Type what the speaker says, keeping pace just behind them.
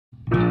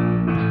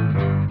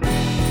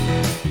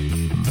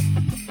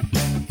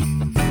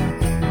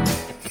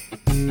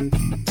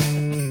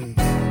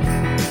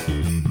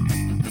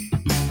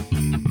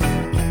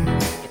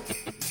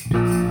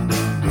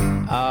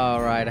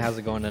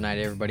night,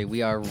 everybody.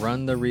 We are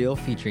Run the Reel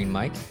featuring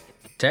Mike,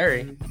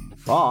 Terry,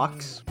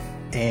 Fox,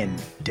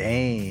 and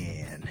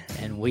Dan.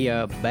 and we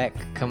are back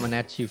coming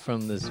at you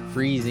from this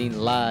freezing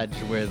lodge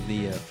where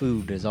the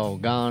food is all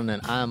gone,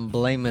 and I'm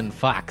blaming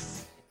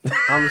Fox.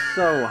 I'm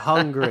so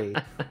hungry.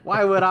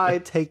 Why would I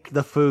take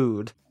the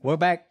food? We're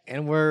back,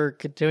 and we're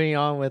continuing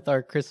on with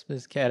our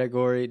Christmas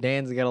category.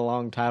 Dan's got a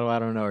long title. I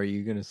don't know. Are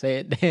you going to say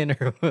it, Dan,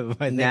 or I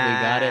think we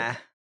got it?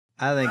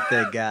 I think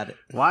they got it.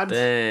 What?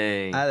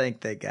 dang. I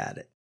think they got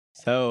it.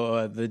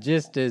 So the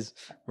gist is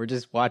we're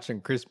just watching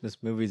Christmas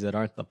movies that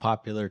aren't the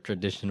popular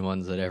tradition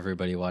ones that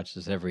everybody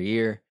watches every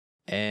year.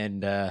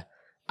 And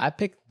I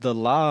picked The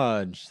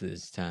Lodge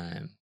this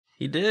time,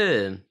 He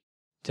did.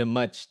 to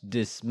much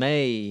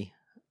dismay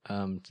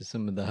to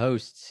some of the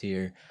hosts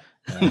here.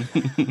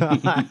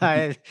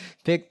 I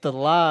picked The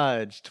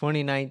Lodge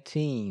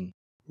 2019,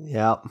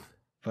 Yep.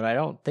 but I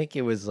don't think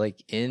it was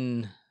like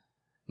in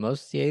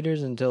most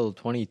theaters until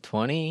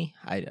 2020.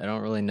 I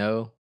don't really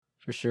know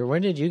for sure.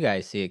 When did you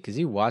guys see it? Because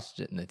you watched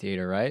it in the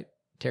theater, right?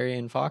 Terry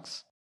and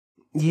Fox?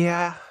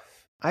 Yeah.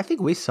 I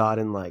think we saw it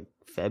in like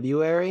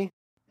February.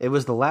 It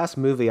was the last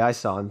movie I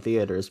saw in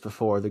theaters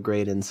before The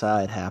Great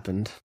Inside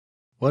happened.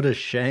 What a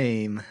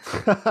shame.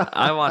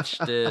 I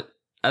watched it.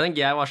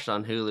 I watched it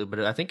on Hulu, but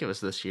I think it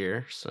was this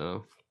year,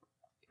 so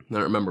I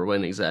don't remember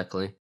when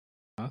exactly.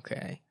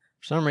 Okay.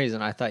 For some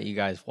reason, I thought you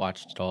guys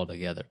watched it all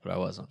together, but I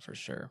wasn't for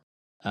sure.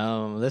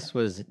 This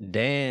was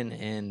Dan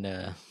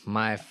and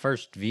my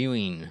first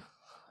viewing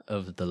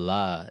of The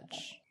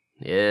Lodge.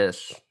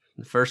 Yes.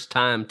 The first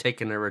time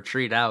taking a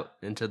retreat out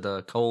into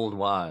the cold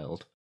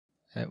wild.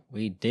 That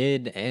we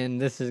did, and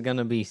this is going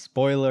to be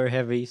spoiler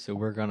heavy, so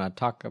we're going to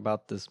talk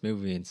about this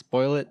movie and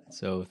spoil it.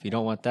 So if you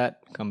don't want that,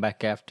 come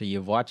back after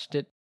you've watched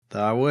it.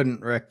 Though I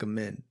wouldn't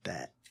recommend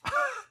that.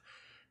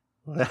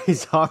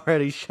 He's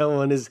already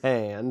showing his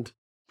hand.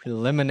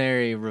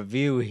 Preliminary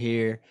review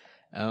here.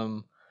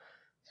 So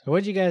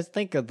what'd you guys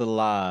think of The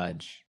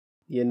Lodge?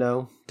 You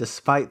know,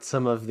 despite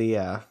some of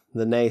the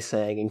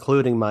naysaying,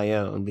 including my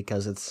own,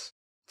 because it's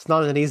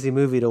not an easy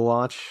movie to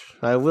watch.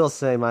 I will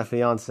say my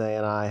fiance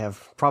and I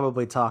have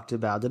probably talked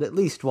about it at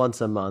least once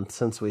a month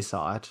since we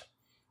saw it.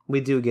 We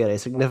do get a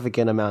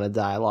significant amount of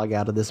dialogue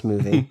out of this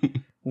movie.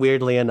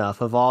 Weirdly enough,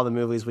 of all the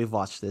movies we've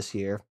watched this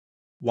year.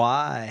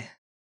 Why?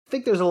 I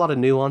think there's a lot of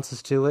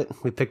nuances to it.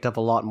 We picked up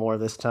a lot more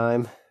this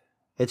time.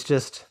 It's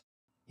just,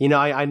 you know,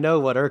 I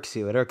know what irks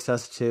you. It irks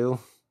us too.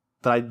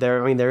 But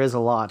there is a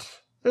lot.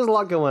 There's a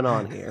lot going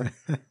on here.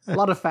 A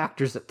lot of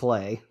factors at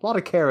play. A lot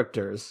of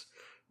characters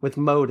with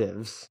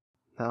motives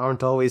that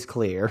aren't always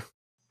clear.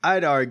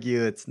 I'd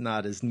argue it's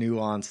not as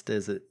nuanced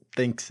as it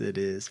thinks it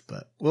is,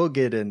 but we'll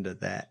get into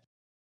that.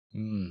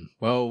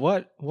 Well,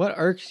 what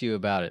irks you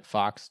about it,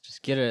 Fox?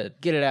 Just get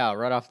it out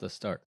right off the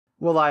start.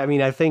 Well,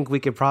 I think we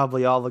could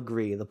probably all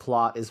agree the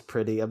plot is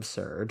pretty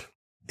absurd.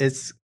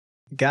 It's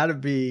got to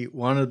be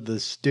one of the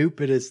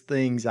stupidest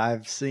things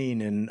I've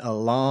seen in a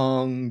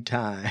long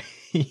time.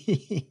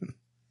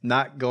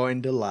 Not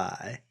going to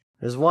lie.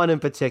 There's one in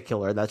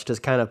particular that's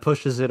just kind of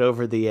pushes it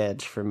over the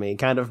edge for me,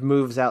 kind of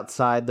moves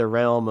outside the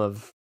realm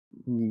of,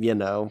 you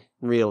know,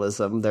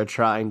 realism they're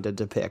trying to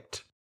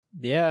depict.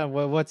 Yeah,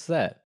 well, what's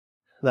that?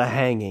 The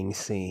hanging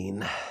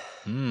scene.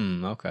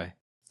 Okay.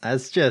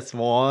 That's just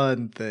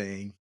one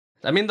thing.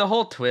 I mean, the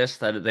whole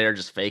twist that they're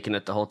just faking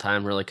it the whole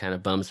time really kind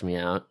of bums me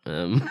out.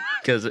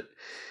 Because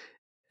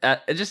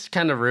it just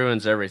kind of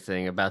ruins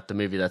everything about the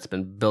movie that's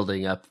been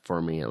building up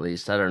for me, at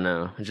least. I don't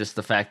know. Just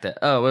the fact that,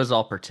 it was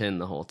all pretend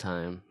the whole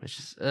time. It's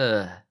just,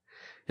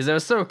 Because it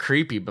was so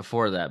creepy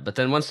before that. But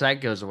then once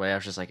that goes away, I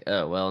was just like,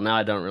 oh, well, now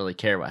I don't really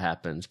care what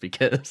happens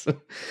because,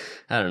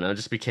 I don't know, it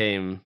just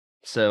became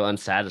so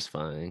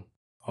unsatisfying.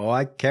 Oh,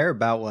 I care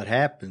about what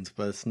happens,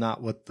 but it's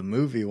not what the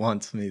movie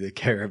wants me to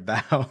care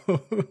about.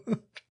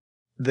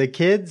 The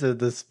kids are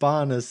the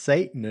spawn of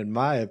Satan, in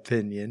my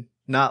opinion.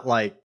 Not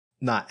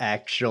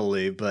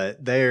actually,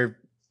 but they're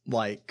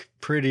like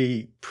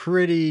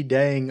pretty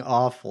dang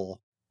awful.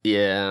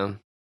 Yeah.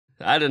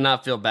 I did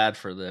not feel bad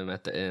for them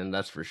at the end,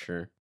 that's for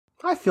sure.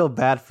 I feel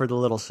bad for the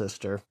little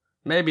sister.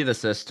 Maybe the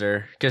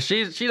sister, because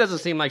she doesn't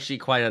seem like she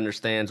quite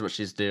understands what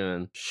she's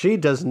doing. She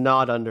does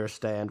not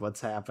understand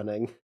what's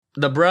happening.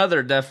 The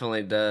brother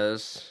definitely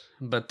does,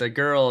 but the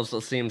girl,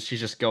 it seems she's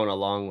just going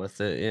along with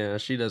it. Yeah,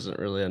 she doesn't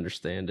really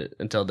understand it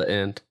until the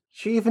end.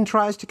 She even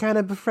tries to kind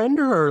of befriend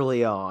her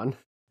early on.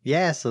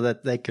 Yeah, so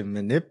that they can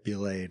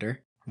manipulate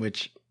her,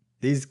 which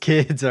these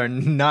kids are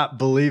not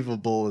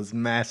believable as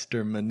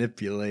master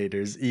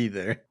manipulators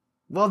either.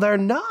 Well, they're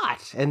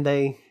not. And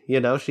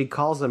she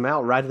calls them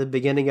out right at the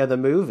beginning of the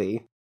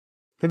movie.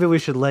 Maybe we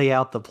should lay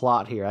out the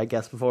plot here, I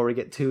guess, before we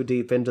get too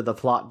deep into the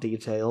plot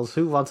details.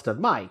 Who wants to?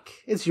 Mike,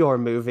 it's your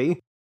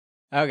movie.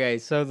 Okay,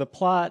 so the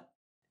plot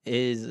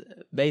is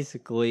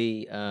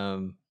basically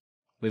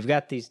we've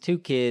got these two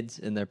kids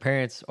and their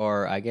parents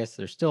are, I guess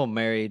they're still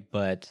married,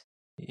 but,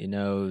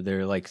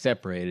 they're like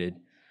separated.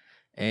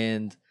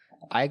 And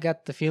I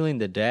got the feeling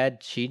the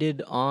dad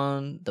cheated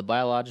on the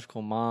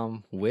biological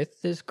mom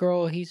with this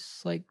girl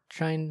he's like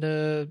trying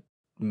to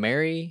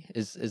marry.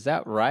 Is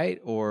that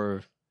right?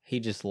 Or he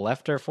just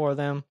left her for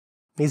them.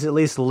 He's at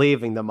least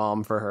leaving the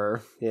mom for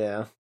her.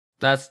 Yeah.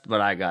 That's what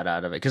I got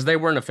out of it. Because they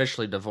weren't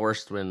officially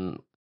divorced when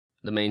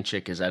the main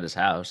chick is at his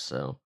house,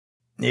 so.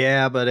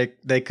 Yeah, but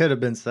they could have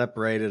been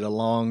separated a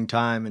long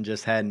time and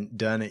just hadn't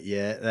done it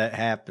yet. That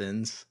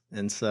happens.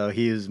 And so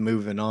he was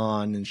moving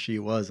on and she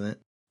wasn't.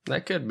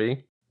 That could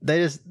be.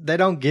 They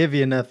don't give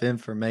you enough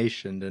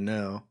information to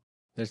know.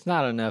 There's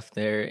not enough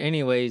there.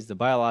 Anyways, the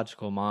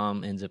biological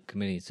mom ends up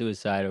committing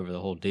suicide over the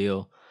whole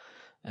deal.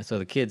 And so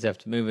the kids have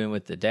to move in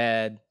with the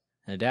dad.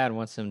 And the dad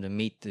wants them to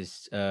meet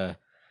this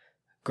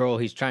girl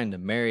he's trying to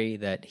marry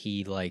that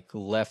he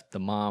left the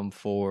mom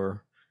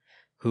for,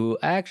 who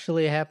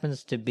actually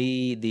happens to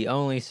be the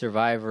only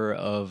survivor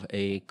of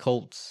a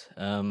cult's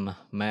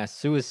mass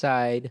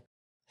suicide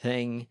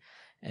thing.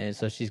 And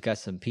so she's got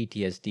some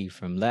PTSD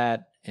from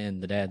that.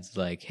 And the dad's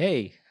like,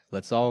 hey,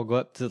 let's all go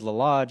up to the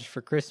lodge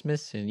for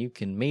Christmas and you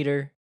can meet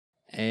her.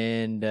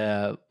 And,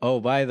 oh,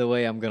 by the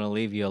way, I'm going to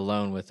leave you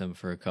alone with him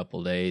for a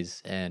couple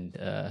days. And,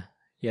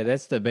 yeah,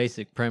 that's the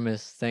basic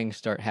premise. Things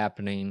start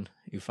happening.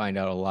 You find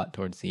out a lot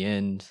towards the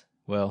end.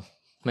 Well,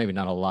 maybe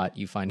not a lot.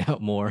 You find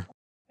out more.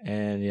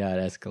 And, yeah, it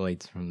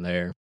escalates from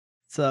there.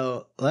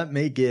 So let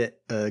me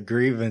get a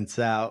grievance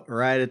out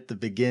right at the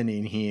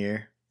beginning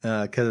here,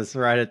 because it's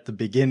right at the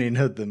beginning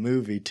of the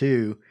movie,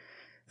 too.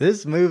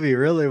 This movie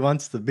really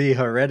wants to be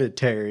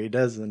Hereditary,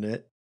 doesn't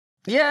it?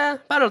 Yeah,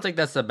 I don't think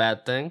that's a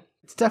bad thing.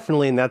 It's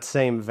definitely in that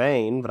same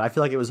vein, but I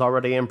feel like it was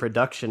already in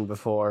production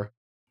before.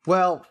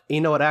 Well,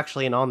 you know what,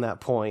 actually, and on that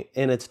point,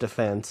 in its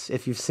defense,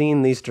 if you've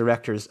seen these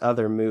directors'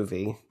 other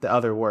movie, the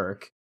other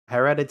work,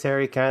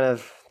 Hereditary kind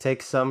of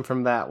takes some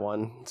from that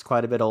one. It's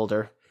quite a bit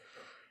older.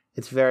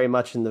 It's very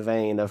much in the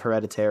vein of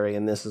Hereditary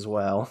in this as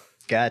well.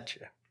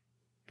 Gotcha.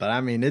 But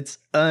I mean, it's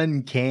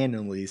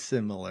uncannily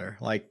similar.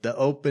 Like the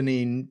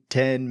opening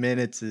 10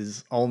 minutes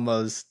is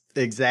almost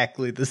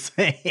exactly the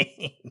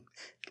same.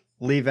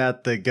 Leave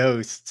out the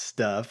ghost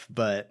stuff,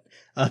 but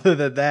other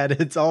than that,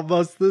 it's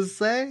almost the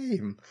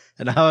same.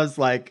 And I was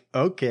like,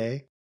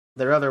 okay.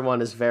 Their other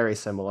one is very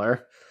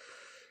similar,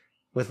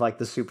 with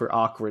the super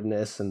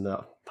awkwardness and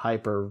the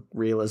hyper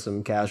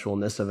realism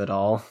casualness of it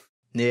all.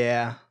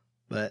 Yeah,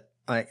 but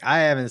I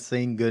haven't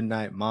seen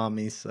Goodnight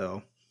Mommy,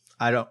 so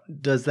I don't.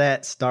 Does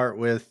that start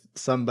with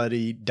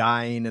somebody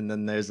dying and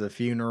then there's a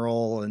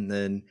funeral and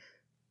then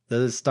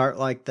does it start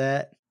like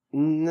that?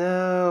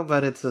 No,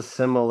 but it's a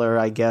similar,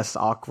 I guess,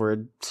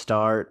 awkward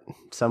start.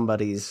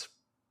 Somebody's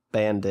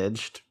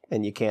bandaged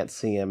and you can't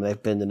see him.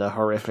 They've been in a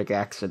horrific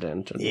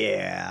accident.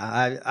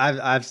 Yeah,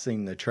 I've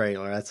seen the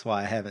trailer. That's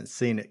why I haven't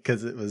seen it,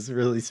 because it was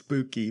really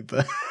spooky.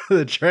 But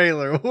the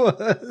trailer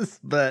was.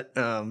 But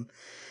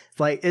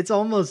it's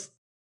almost.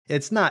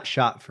 It's not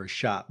shot for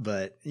shot,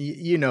 but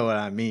you know what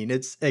I mean.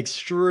 It's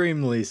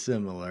extremely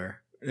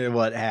similar to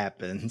what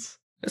happens.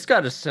 It's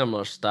got a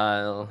similar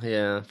style,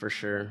 yeah, for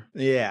sure.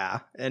 Yeah,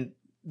 and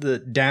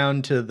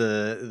down to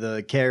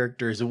the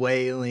characters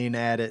wailing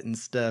at it and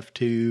stuff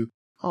too.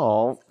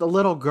 Oh, the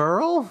little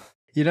girl?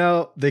 You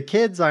know, the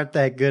kids aren't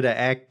that good at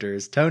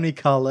actors. Toni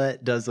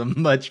Collette does a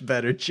much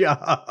better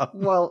job.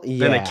 Well,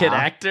 yeah. Than a kid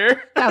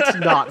actor? That's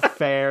not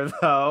fair,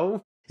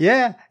 though.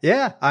 Yeah,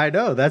 I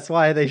know. That's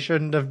why they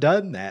shouldn't have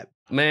done that.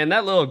 Man,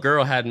 that little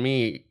girl had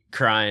me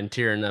crying,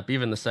 tearing up,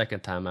 even the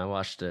second time I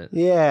watched it.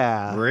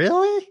 Yeah.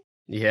 Really?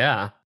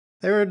 Yeah.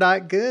 They were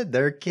not good.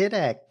 They're kid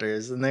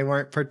actors, and they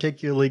weren't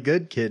particularly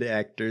good kid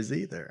actors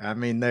either. I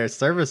mean, they're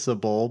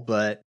serviceable,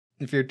 but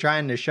if you're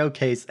trying to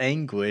showcase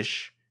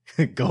anguish,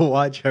 go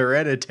watch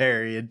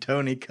Hereditary and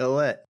Toni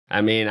Collette.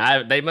 I mean,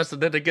 they must have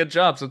did a good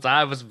job, since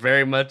I was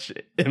very much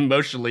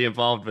emotionally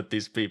involved with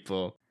these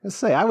people. Let's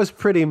say, I was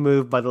pretty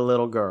moved by the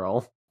little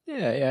girl.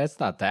 Yeah, it's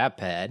not that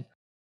bad.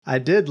 I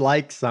did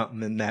like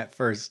something in that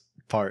first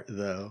part,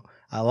 though.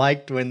 I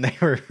liked when they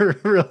were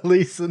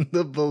releasing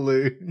the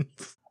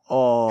balloons.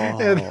 Oh.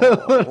 And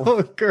the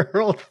little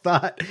girl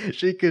thought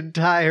she could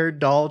tie her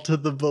doll to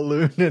the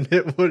balloon and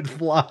it would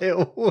fly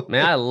away.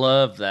 Man, I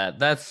love that.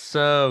 That's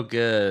so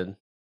good.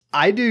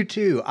 I do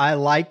too. I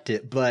liked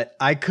it, but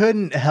I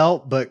couldn't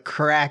help but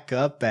crack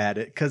up at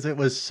it because it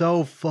was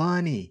so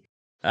funny.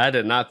 I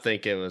did not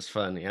think it was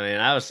funny. I mean,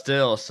 I was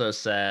still so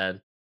sad.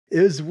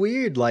 It was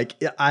weird.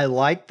 I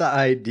liked the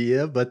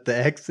idea, but the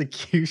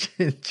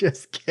execution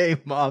just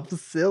came off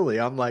silly.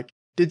 I'm like,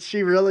 did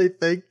she really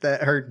think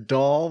that her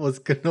doll was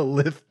going to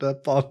lift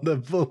up on the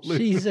balloon?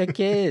 She's a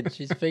kid.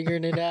 She's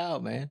figuring it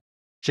out, man.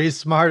 She's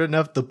smart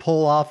enough to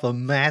pull off a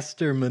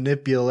master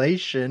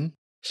manipulation.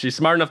 She's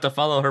smart enough to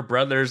follow her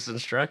brother's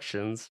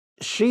instructions.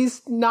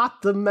 She's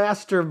not the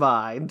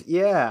mastermind.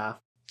 Yeah.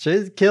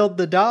 She's killed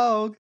the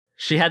dog.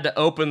 She had to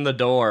open the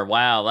door.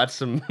 Wow, that's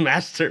some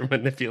master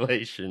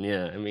manipulation.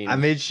 Yeah, I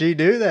mean, she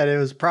knew that it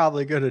was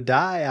probably going to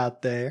die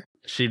out there.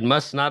 She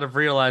must not have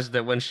realized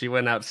that when she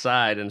went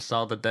outside and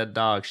saw the dead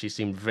dog. She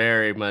seemed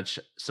very much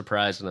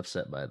surprised and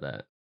upset by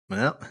that.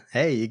 Well,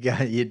 hey,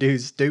 you do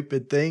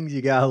stupid things,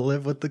 you gotta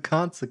live with the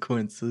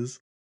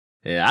consequences.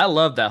 Yeah, I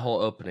love that whole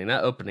opening.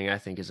 That opening, I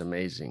think, is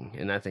amazing.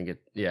 And I think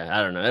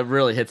I don't know, it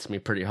really hits me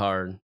pretty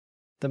hard.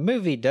 The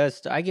movie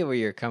does. I get where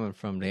you're coming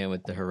from, Dan,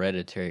 with the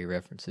Hereditary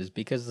references,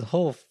 because the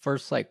whole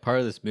first like part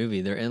of this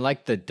movie, they're in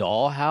like the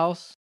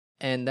dollhouse,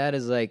 and that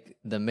is like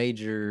the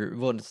major.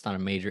 Well, it's not a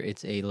major.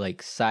 It's a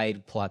like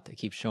side plot that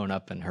keeps showing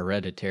up in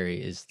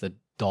Hereditary. Is the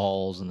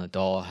dolls and the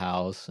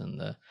dollhouse and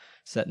the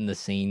setting the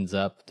scenes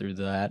up through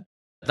that.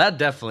 That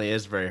definitely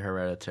is very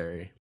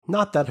Hereditary.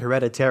 Not that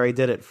Hereditary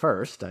did it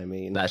first, I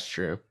mean. That's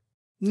true.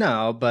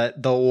 No,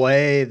 but the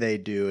way they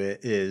do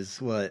it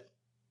is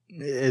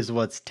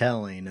what's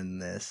telling in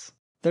this.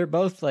 They're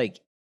both like,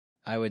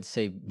 I would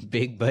say,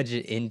 big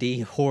budget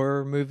indie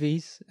horror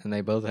movies, and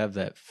they both have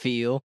that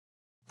feel.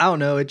 I don't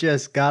know, it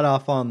just got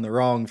off on the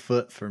wrong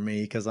foot for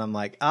me because I'm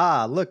like,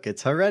 look,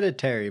 it's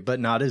Hereditary, but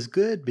not as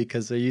good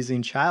because they're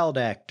using child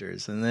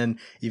actors. And then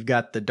you've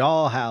got the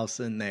dollhouse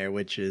in there,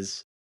 which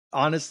is,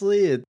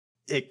 honestly,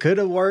 it could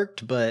have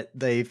worked, but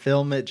they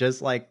film it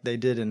just like they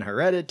did in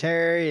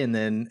Hereditary, and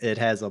then it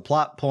has a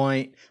plot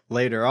point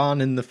later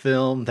on in the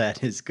film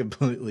that is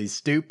completely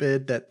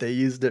stupid that they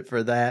used it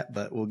for that,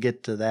 but we'll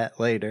get to that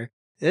later.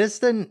 I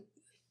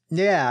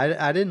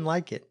didn't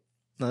like it.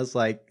 I was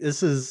like,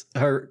 this is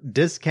her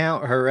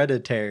discount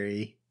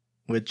Hereditary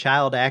with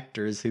child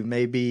actors who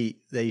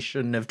maybe they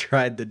shouldn't have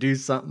tried to do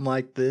something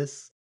like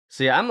this.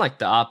 See, I'm like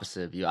the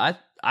opposite of you.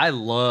 I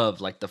loved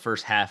like the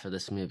first half of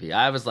this movie.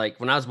 I was like,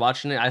 when I was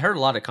watching it, I heard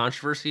a lot of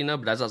controversy,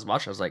 but as I was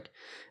watching, I was like,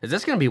 is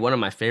this going to be one of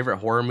my favorite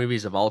horror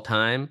movies of all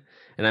time?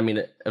 And I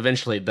mean,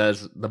 eventually it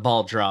does, the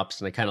ball drops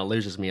and it kind of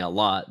loses me a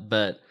lot,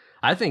 but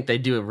I think they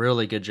do a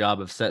really good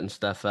job of setting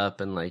stuff up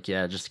and like,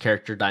 yeah, just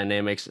character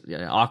dynamics,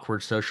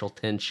 awkward social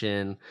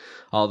tension,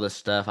 all this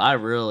stuff. I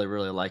really,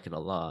 really like it a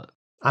lot.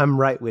 I'm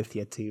right with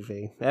you,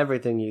 TV.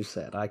 Everything you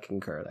said, I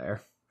concur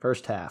there.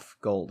 First half,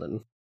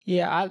 golden.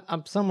 Yeah,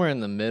 I'm somewhere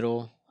in the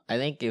middle. I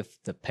think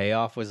if the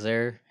payoff was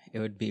there, it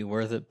would be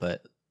worth it,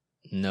 but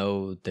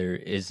no, there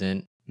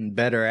isn't.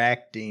 Better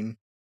acting.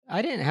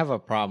 I didn't have a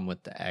problem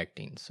with the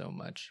acting so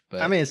much,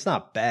 but I mean, it's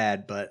not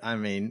bad, but I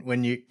mean,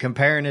 when you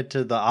comparing it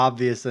to the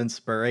obvious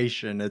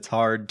inspiration, it's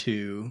hard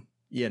to,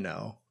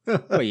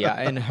 well, yeah,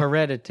 and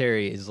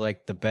Hereditary is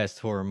like the best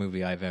horror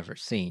movie I've ever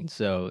seen,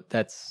 so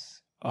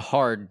that's a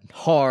hard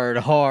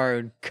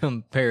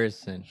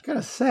comparison. I was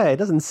gonna say, it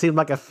doesn't seem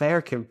like a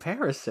fair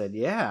comparison,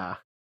 yeah.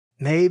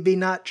 Maybe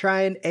not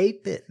try and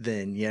ape it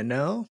then,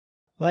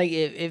 Like,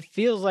 it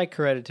feels like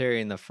Hereditary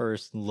in the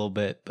first little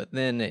bit, but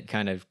then it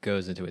kind of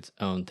goes into its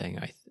own thing,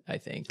 I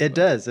think. It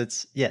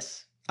does.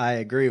 Yes, I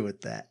agree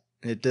with that.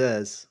 It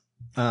does.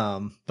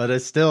 But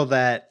it's still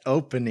that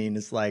opening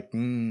is like,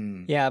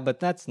 Yeah, but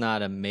that's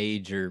not a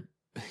major,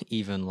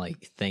 even,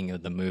 like, thing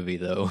of the movie,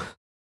 though.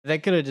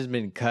 That could have just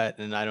been cut,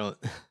 and I don't,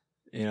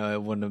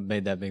 it wouldn't have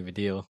made that big of a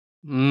deal.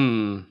 I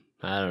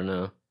don't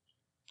know.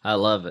 I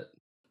love it.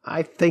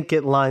 I think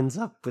it lines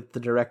up with the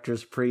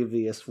director's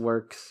previous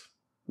works.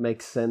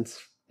 Makes sense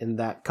in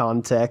that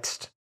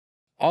context.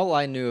 All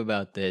I knew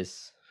about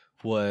this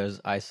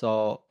was I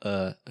saw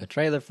a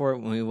trailer for it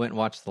when we went and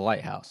watched The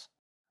Lighthouse.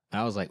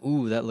 And I was like,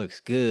 ooh, that looks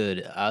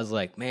good. I was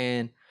like,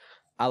 man,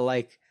 I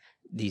like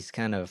these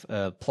kind of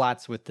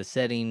plots with the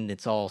setting.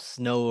 It's all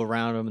snow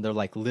around them. They're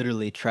like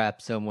literally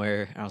trapped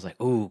somewhere. And I was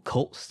like, ooh,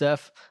 cult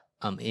stuff.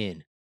 I'm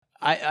in.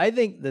 I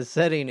think the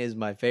setting is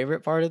my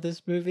favorite part of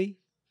this movie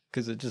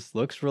because it just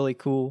looks really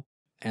cool.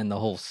 And the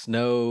whole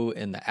snow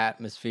and the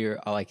atmosphere,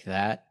 I like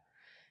that.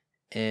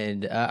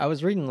 And I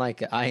was reading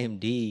like an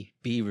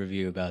IMDb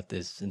review about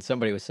this, and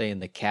somebody was saying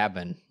the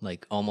cabin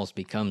like almost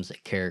becomes a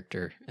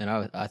character, and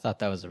I thought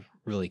that was a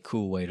really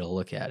cool way to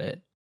look at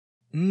it.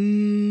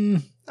 I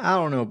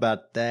don't know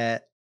about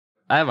that.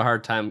 I have a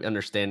hard time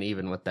understanding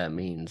even what that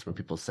means when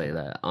people say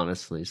that,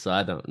 honestly, so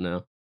I don't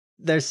know.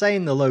 They're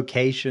saying the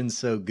location's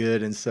so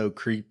good and so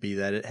creepy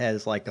that it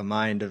has like a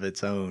mind of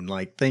its own.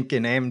 Like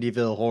thinking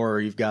Amityville Horror,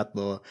 you've got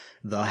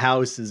the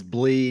house is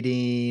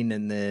bleeding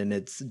and then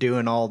it's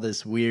doing all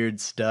this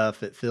weird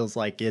stuff. It feels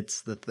like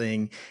it's the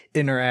thing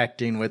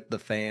interacting with the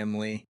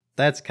family.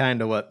 That's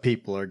kind of what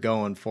people are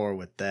going for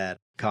with that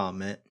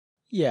comment.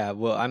 Yeah,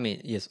 well, I mean,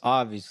 yes,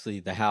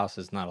 obviously the house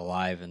is not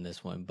alive in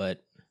this one,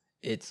 but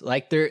it's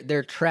like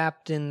they're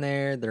trapped in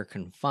there, they're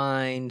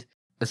confined.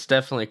 It's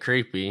definitely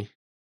creepy.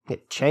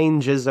 It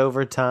changes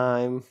over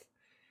time,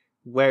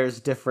 wears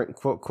different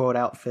quote-quote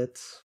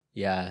outfits.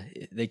 Yeah,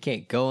 they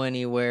can't go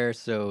anywhere,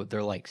 so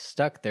they're like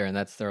stuck there, and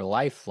that's their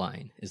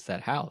lifeline, is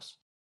that house.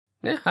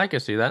 Yeah, I can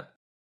see that.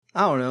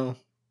 I don't know.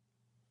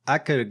 I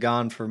could have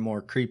gone for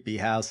more creepy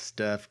house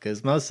stuff,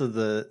 because most of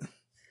the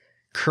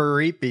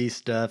creepy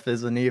stuff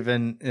isn't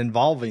even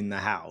involving the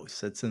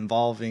house. It's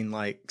involving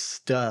like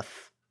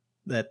stuff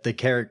that the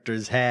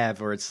characters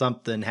have, or it's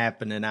something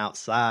happening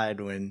outside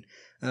when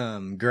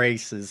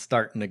Grace is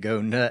starting to go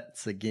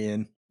nuts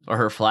again. Or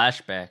her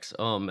flashbacks.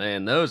 Oh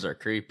man, those are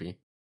creepy.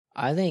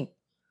 I think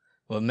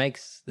what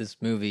makes this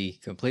movie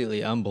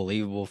completely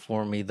unbelievable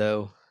for me,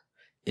 though,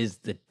 is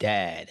the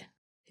dad.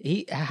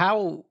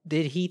 How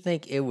did he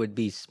think it would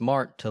be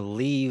smart to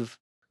leave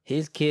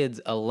his kids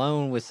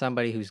alone with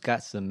somebody who's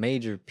got some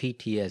major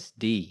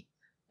PTSD,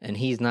 and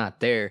he's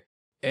not there?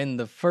 In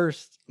the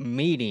first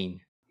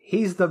meeting,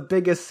 He's the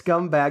biggest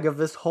scumbag of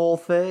this whole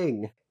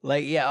thing.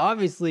 Like, yeah,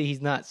 obviously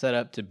he's not set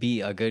up to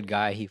be a good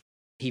guy.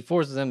 He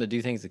forces them to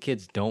do things the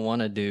kids don't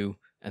want to do,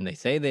 and they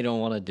say they don't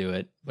want to do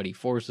it, but he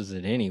forces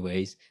it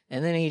anyways.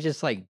 And then he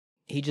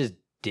just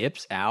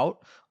dips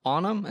out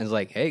on them and is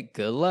like, "Hey,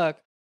 good luck."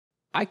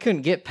 I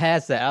couldn't get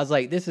past that. I was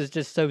like, this is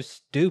just so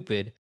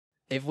stupid.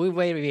 If we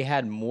maybe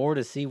had more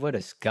to see what a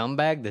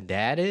scumbag the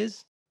dad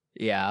is,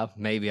 yeah,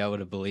 maybe I would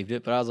have believed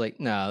it. But I was like,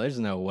 no, there's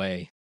no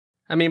way.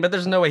 I mean, but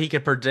there's no way he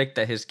could predict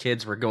that his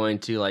kids were going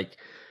to like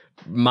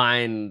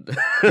mind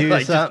Do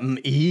like, something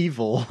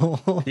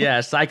evil. yeah,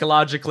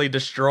 psychologically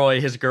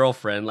destroy his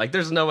girlfriend. Like,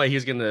 there's no way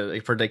he's gonna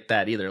predict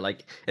that either.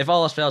 Like, if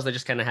all else fails, they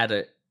just kind of had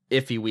a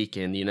iffy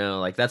weekend, you know.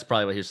 Like, that's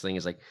probably what his thing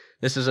is. Like,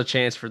 this is a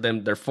chance for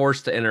them. They're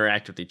forced to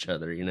interact with each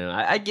other, you know.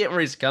 I get where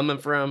he's coming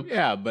from.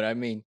 Yeah, but I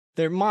mean,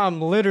 their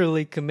mom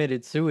literally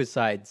committed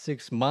suicide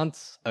 6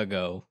 months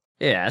ago.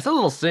 Yeah, it's a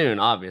little soon,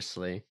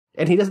 obviously.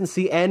 And he doesn't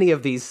see any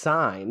of these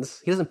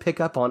signs. He doesn't pick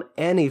up on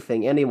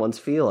anything anyone's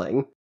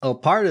feeling. Well,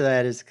 part of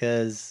that is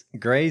because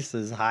Grace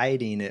is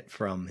hiding it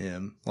from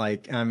him.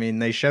 Like, I mean,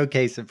 they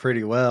showcase it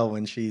pretty well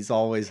when she's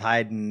always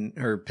hiding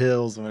her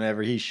pills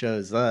whenever he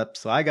shows up.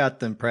 So I got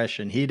the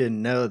impression he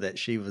didn't know that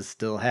she was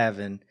still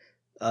having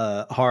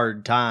a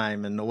hard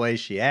time, and the way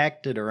she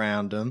acted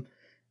around him,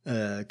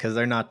 because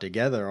they're not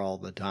together all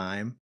the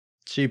time,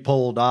 she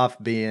pulled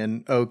off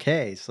being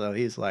okay. So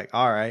he's like,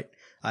 all right.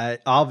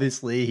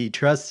 Obviously, he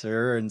trusts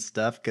her and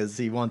stuff because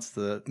he wants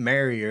to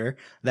marry her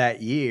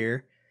that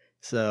year.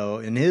 So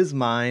in his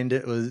mind,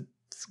 it was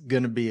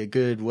going to be a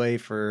good way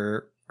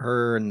for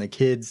her and the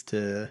kids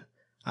to,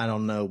 I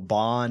don't know,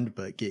 bond,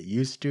 but get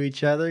used to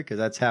each other, because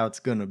that's how it's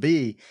going to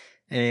be.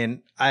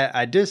 And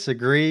I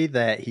disagree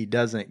that he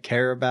doesn't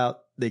care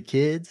about the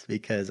kids,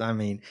 because, I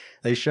mean,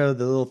 they show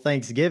the little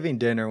Thanksgiving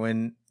dinner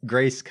when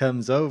Grace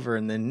comes over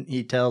and then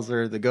he tells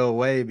her to go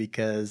away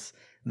because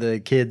the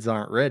kids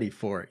aren't ready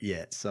for it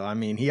yet. So, I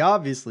mean, he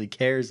obviously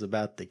cares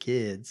about the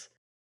kids.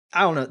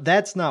 I don't know.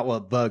 That's not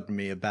what bugged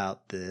me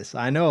about this.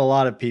 I know a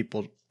lot of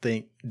people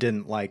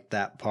didn't like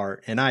that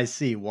part, and I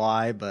see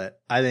why,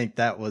 but I think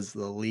that was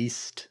the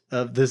least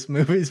of this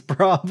movie's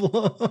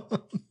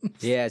problem.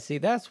 Yeah, see,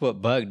 that's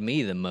what bugged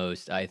me the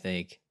most, I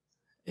think,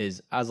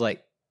 is I was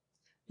like,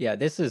 yeah,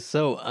 this is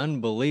so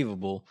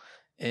unbelievable,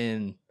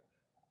 and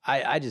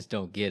I just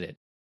don't get it.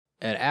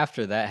 And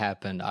after that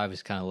happened, I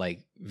was kind of like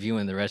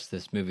viewing the rest of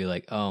this movie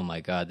like, oh my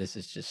God, this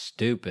is just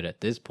stupid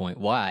at this point.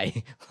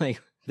 Why? Like,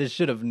 this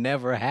should have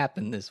never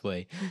happened this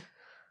way.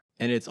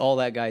 And it's all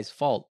that guy's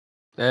fault.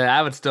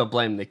 I would still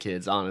blame the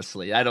kids,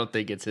 honestly. I don't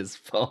think it's his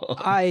fault.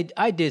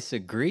 I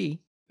disagree,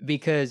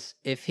 because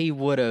if he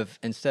would have,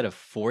 instead of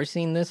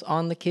forcing this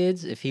on the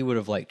kids, if he would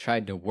have like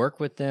tried to work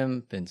with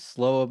them, been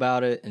slow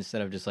about it,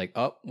 instead of just like,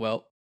 oh,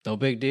 well, no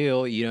big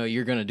deal. You know,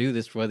 you're going to do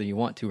this whether you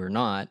want to or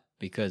not,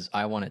 because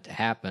I want it to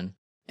happen.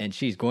 And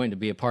she's going to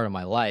be a part of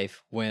my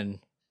life, when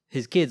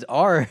his kids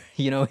are,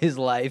 you know, his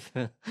life.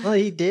 Well,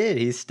 he did.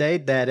 He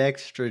stayed that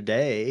extra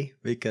day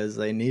because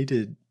they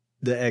needed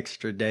the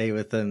extra day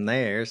with him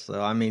there. So,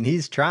 I mean,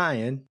 he's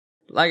trying.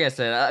 Like I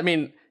said, I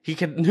mean,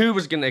 who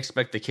was going to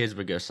expect the kids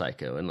would go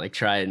psycho and like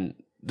try and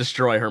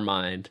destroy her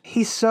mind?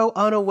 He's so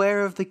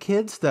unaware of the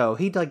kids, though.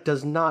 He like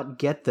does not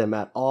get them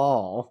at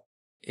all.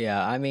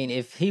 Yeah, I mean,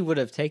 if he would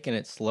have taken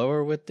it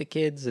slower with the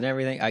kids and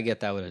everything, I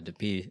get that would have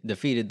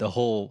defeated the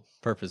whole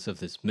purpose of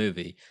this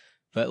movie.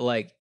 But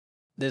like,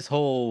 this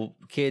whole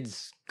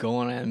kids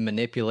going and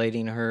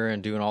manipulating her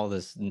and doing all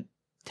this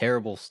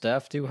terrible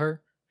stuff to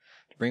her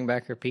to bring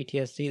back her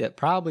PTSD, that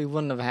probably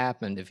wouldn't have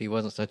happened if he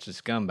wasn't such a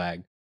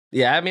scumbag.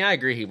 Yeah, I mean, I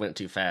agree he went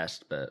too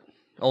fast, but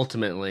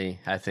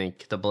ultimately, I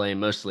think the blame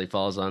mostly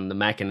falls on the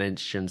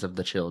machinations of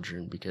the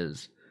children,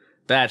 because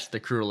that's the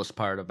cruelest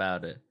part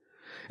about it.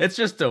 It's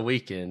just a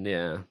weekend,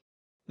 yeah.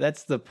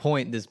 That's the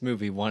point this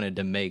movie wanted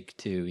to make,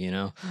 too, you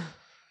know?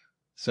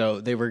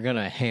 So they were going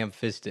to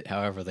ham-fist it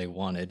however they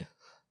wanted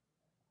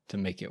to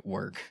make it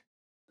work.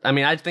 I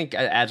mean, I think it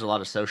adds a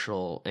lot of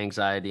social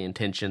anxiety and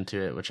tension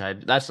to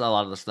it, that's a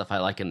lot of the stuff I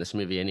like in this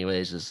movie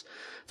anyways, is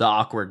the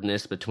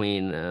awkwardness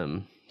between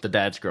the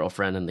dad's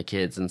girlfriend and the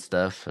kids and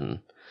stuff, and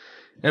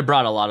it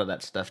brought a lot of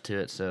that stuff to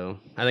it, so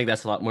I think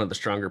that's one of the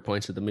stronger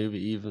points of the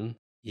movie even.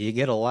 You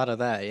get a lot of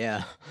that,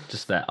 yeah.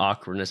 Just that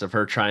awkwardness of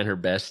her trying her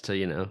best to,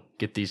 you know,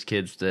 get these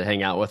kids to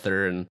hang out with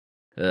her, and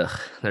they're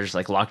just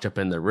like locked up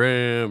in the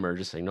room or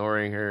just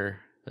ignoring her.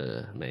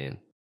 Man.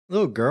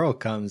 Little girl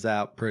comes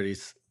out pretty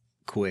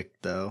quick,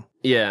 though.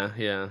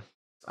 Yeah.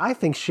 I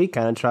think she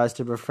kind of tries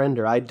to befriend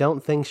her. I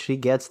don't think she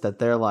gets that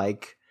they're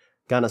like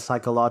gonna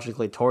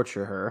psychologically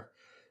torture her.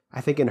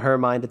 I think in her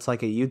mind it's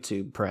like a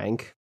YouTube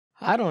prank.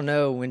 I don't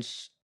know, when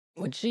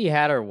she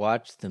had her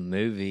watch the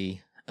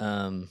movie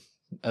of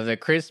the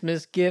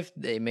Christmas gift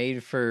they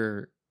made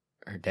for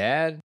her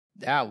dad,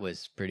 that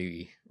was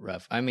pretty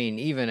rough. I mean,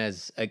 even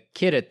as a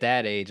kid at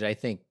that age, I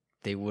think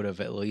they would have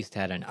at least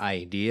had an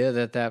idea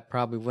that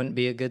probably wouldn't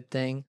be a good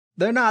thing.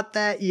 They're not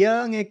that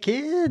young at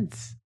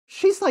kids.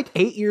 She's like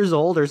 8 years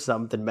old or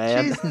something,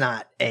 man. She's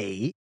not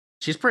 8.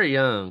 She's pretty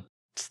young.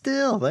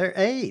 Still, they're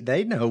 8.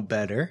 They know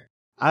better.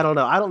 I don't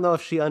know. I don't know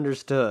if she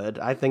understood.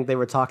 I think they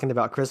were talking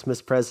about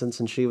Christmas presents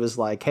and she was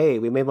like, hey,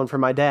 we made one for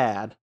my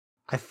dad.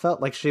 I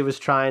felt like she was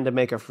trying to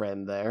make a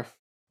friend there.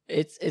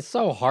 It's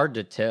so hard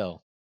to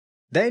tell.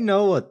 They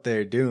know what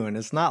they're doing.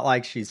 It's not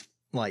like she's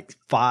like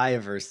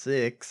 5 or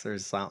 6 or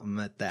something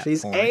at that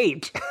She's point.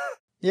 8.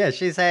 Yeah,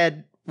 she's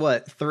had,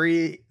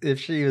 3? If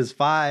she was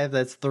 5,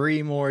 that's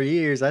 3 more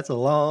years. That's a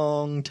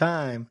long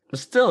time.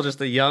 Still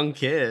just a young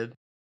kid.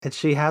 And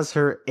she has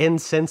her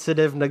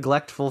insensitive,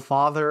 neglectful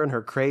father and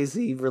her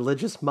crazy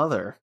religious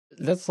mother.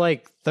 That's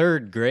like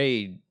 3rd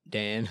grade,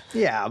 Dan.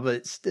 Yeah,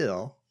 but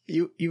still,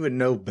 you would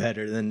know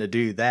better than to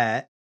do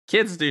that.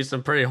 Kids do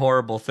some pretty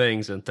horrible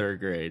things in 3rd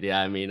grade. Yeah,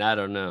 I mean, I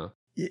don't know.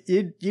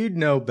 You'd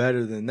know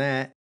better than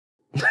that.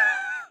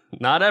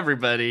 Not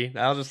everybody.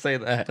 I'll just say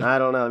that. I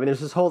don't know. I mean, there's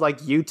this whole, like,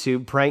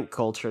 YouTube prank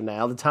culture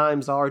now. The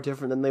times are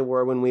different than they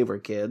were when we were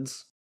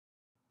kids.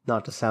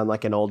 Not to sound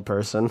like an old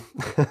person.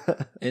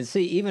 And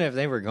see, even if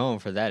they were going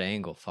for that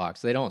angle,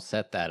 Fox, they don't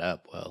set that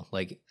up well.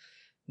 Like,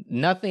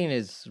 nothing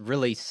is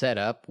really set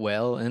up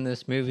well in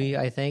this movie,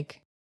 I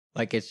think.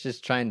 Like, it's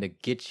just trying to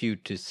get you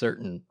to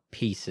certain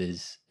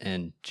pieces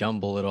and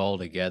jumble it all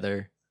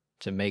together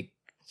to make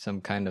some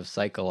kind of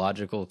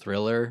psychological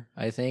thriller,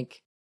 I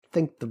think. I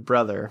think the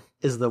brother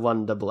is the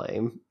one to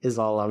blame, is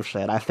all I'm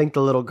saying. I think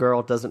the little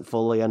girl doesn't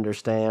fully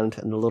understand,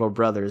 and the little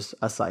brother's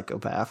a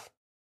psychopath.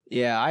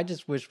 Yeah, I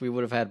just wish we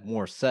would have had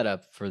more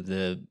setup for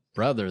the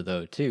brother,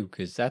 though, too,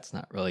 because that's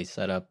not really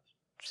set up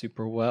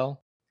super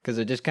well. Because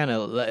it just kind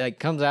of like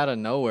comes out of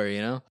nowhere,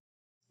 you know?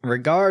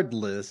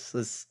 Regardless,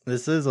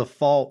 this is a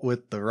fault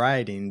with the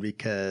writing,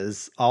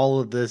 because all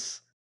of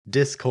this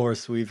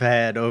discourse we've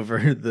had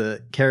over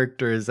the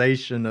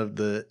characterization of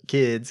the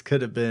kids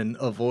could have been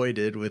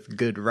avoided with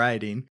good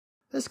writing.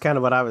 That's kind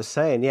of what I was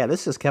saying. Yeah,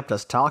 this has kept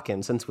us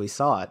talking since we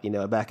saw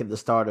it, back at the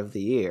start of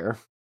the year.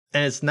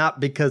 And it's not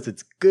because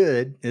it's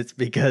good, it's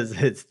because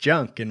it's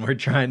junk and we're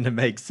trying to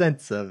make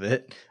sense of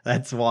it.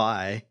 That's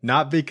why.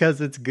 Not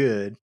because it's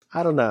good.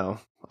 I don't know.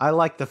 I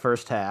like the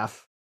first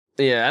half.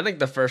 Yeah, I think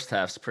the first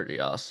half's pretty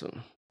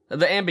awesome.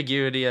 The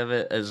ambiguity of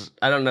it is,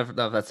 I don't know if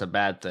that's a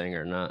bad thing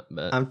or not,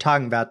 but I'm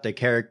talking about the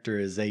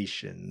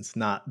characterizations,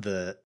 not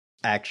the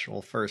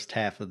actual first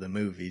half of the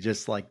movie.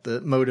 Just like the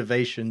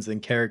motivations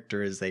and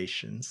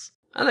characterizations.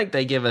 I think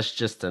they give us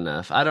just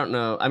enough. I don't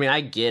know. I mean,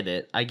 I get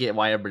it. I get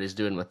why everybody's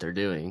doing what they're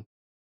doing.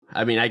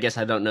 I mean, I guess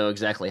I don't know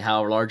exactly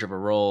how large of a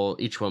role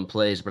each one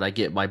plays, but I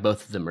get why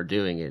both of them are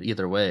doing it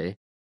either way.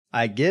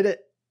 I get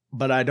it,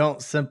 but I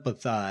don't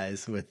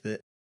sympathize with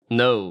it.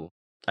 No,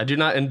 I do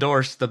not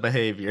endorse the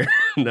behavior.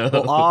 No.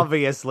 Well,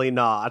 obviously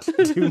not.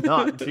 Do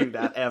not do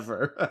that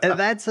ever. And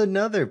that's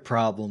another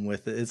problem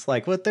with it. It's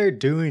like what they're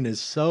doing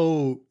is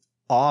so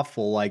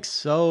awful, like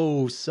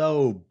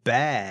so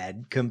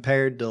bad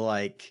compared to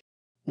like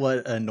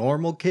what a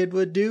normal kid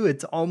would do.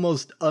 It's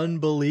almost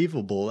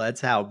unbelievable.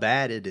 That's how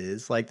bad it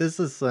is. Like, this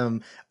is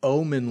some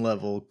Omen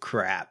level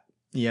crap,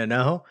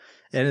 And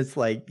it's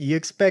like, you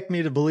expect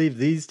me to believe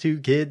these 2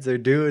 kids are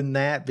doing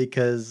that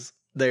because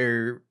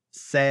they're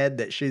sad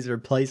that she's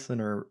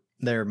replacing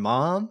their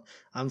mom?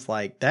 I'm just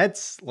like,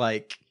 that's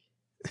like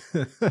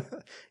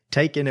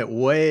taking it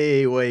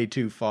way, way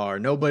too far.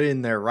 Nobody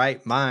in their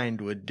right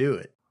mind would do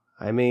it.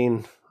 I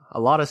mean,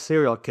 a lot of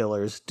serial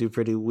killers do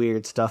pretty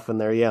weird stuff when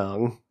they're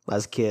young.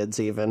 As kids,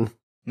 even.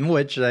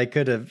 Which I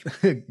could have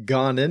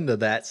gone into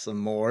that some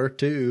more,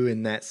 too,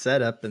 in that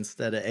setup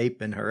instead of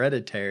aping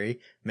Hereditary.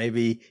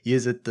 Maybe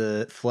use it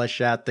to flesh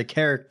out the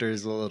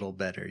characters a little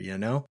better,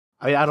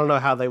 I mean, I don't know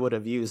how they would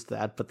have used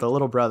that, but the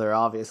little brother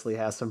obviously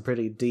has some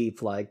pretty deep,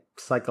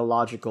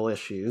 psychological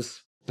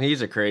issues.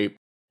 He's a creep.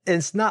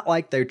 It's not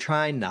like they're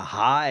trying to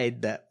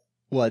hide that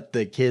what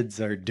the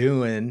kids are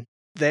doing.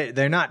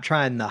 They're not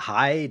trying to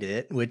hide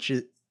it, which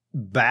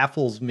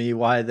baffles me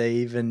why they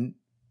even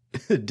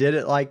did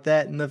it like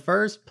that in the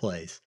first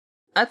place.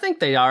 I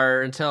think they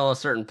are until a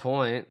certain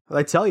point. Well,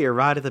 they tell you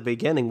right at the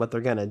beginning what they're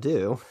going to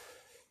do.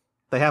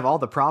 They have all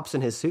the props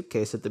in his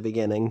suitcase at the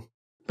beginning.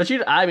 But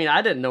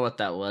I didn't know what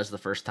that was the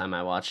first time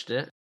I watched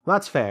it. Well,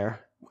 that's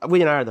fair. We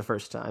didn't either the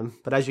first time.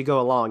 But as you go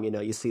along,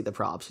 you see the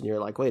props and you're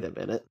like, wait a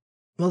minute.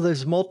 Well,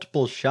 there's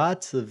multiple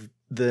shots of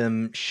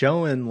them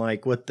showing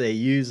what they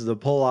use to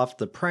pull off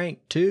the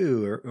prank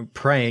too. Or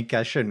prank,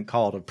 I shouldn't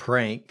call it a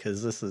prank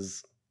because this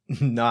is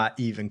not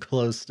even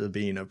close to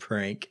being a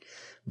prank,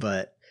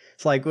 but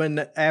it's like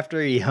when after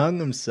he hung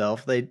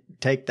himself, they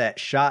take that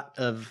shot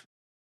of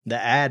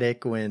the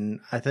attic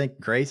when I think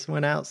Grace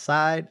went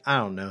outside. I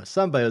don't know.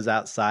 Somebody was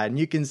outside and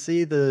you can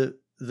see the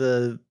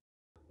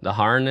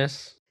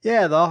harness.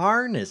 Yeah, the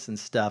harness and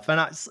stuff.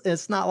 And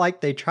it's not like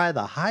they try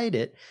to hide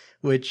it,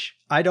 which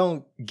I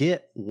don't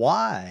get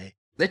why.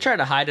 They try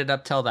to hide it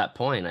up till that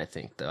point, I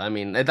think, though. I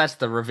mean, that's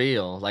the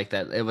reveal,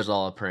 that it was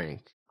all a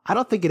prank. I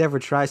don't think it ever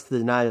tries to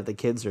deny that the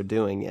kids are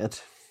doing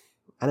it.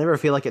 I never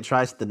feel like it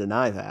tries to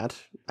deny that.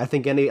 I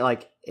think in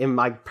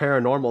my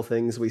paranormal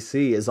things we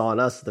see is on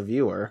us, the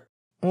viewer.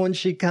 When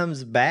she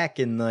comes back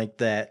in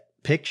that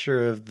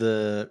picture of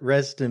the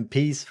rest in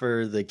peace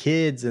for the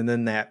kids and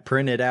then that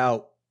printed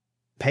out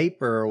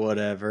paper or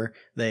whatever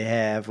they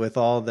have with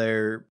all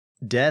their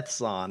deaths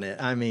on it.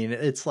 I mean,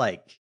 it's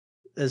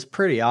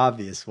pretty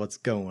obvious what's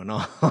going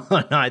on,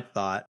 I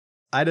thought.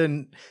 I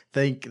didn't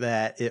think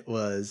that it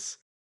was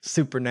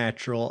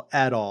supernatural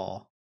at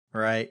all,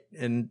 right?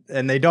 And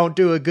they don't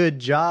do a good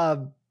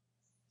job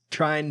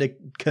trying to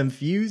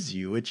confuse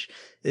you, which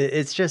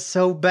it's just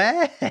so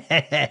bad.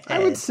 I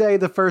would say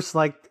the first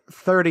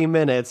 30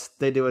 minutes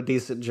they do a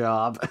decent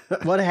job.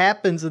 What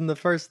happens in the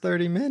first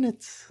 30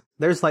 minutes?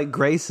 There's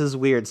Grace's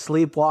weird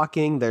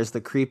sleepwalking. There's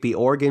the creepy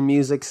organ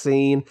music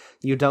scene.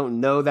 You don't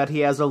know that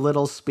he has a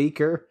little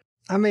speaker.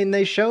 I mean,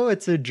 they show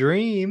it's a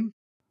dream.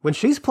 When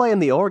she's playing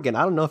the organ,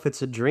 I don't know if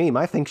it's a dream.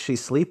 I think she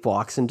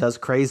sleepwalks and does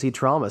crazy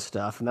trauma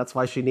stuff, and that's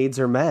why she needs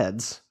her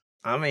meds.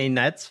 I mean,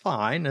 that's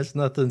fine. There's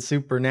nothing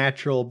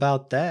supernatural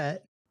about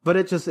that. But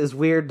it just is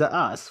weird to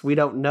us. We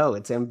don't know.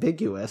 It's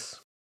ambiguous.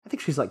 I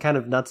think she's kind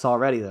of nuts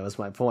already, though, is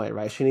my point,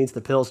 right? She needs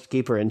the pills to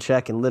keep her in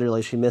check, and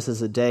literally she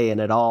misses a day, and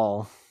it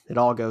all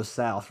goes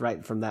south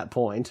right from that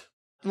point.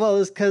 Well,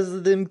 it's because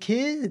of them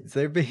kids.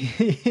 They're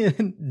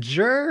being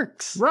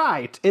jerks.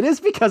 Right. It is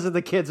because of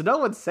the kids. No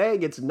one's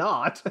saying it's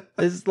not.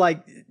 It's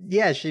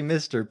yeah, she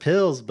missed her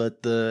pills,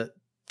 but the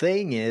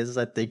thing is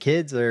that the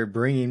kids are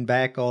bringing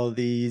back all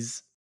the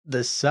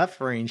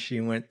suffering she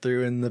went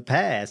through in the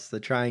past to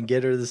try and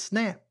get her to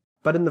snap.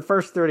 But in the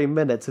first 30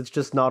 minutes, it's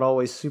just not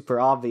always super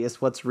obvious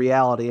what's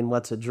reality and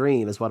what's a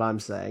dream, is what I'm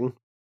saying.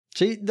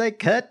 They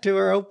cut to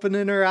her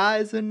opening her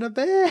eyes in the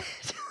bed.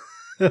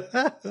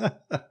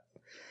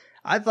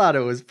 I thought it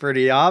was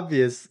pretty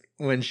obvious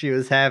when she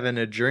was having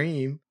a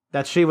dream.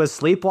 That she was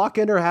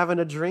sleepwalking or having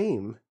a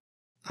dream?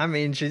 I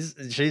mean, she's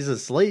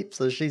asleep,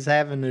 so she's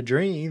having a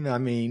dream. I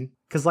mean...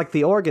 Because,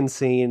 the organ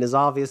scene is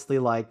obviously,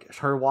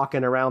 her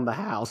walking around the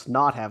house,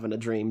 not having a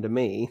dream to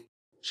me.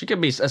 She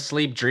could be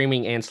asleep,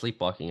 dreaming, and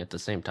sleepwalking at the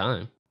same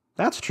time.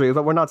 That's true,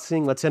 but we're not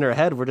seeing what's in her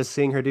head. We're just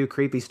seeing her do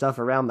creepy stuff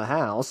around the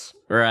house.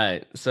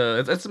 Right. So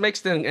it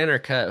makes them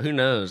intercut. Who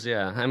knows?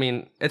 Yeah. I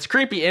mean, it's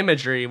creepy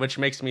imagery, which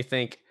makes me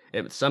think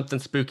something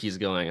spooky is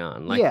going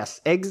on. Yes,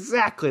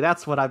 exactly.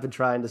 That's what I've been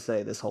trying to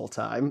say this whole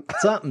time.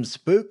 Something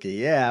spooky,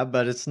 yeah,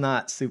 but it's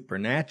not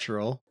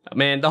supernatural.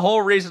 Man, the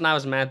whole reason I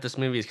was mad at this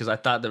movie is because I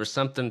thought there was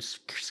something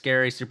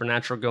scary,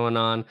 supernatural going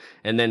on,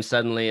 and then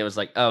suddenly it was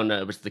oh no,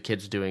 it was the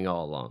kids doing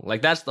all along.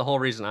 That's the whole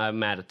reason I'm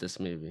mad at this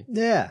movie.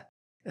 Yeah.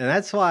 And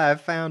that's why I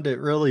found it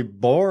really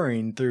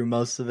boring through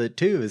most of it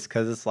too, is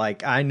because it's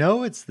I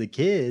know it's the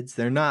kids,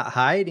 they're not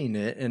hiding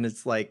it, and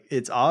it's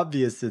it's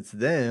obvious it's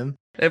them.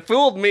 It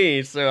fooled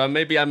me, so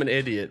maybe I'm an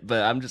idiot,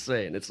 but I'm just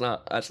saying, it's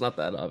not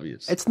that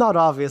obvious. It's not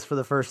obvious for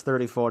the first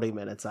 30, 40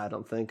 minutes, I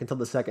don't think, until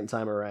the second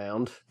time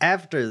around.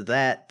 After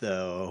that,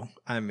 though,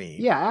 I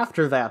mean... Yeah,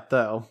 after that,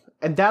 though.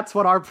 And that's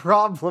what our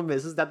problem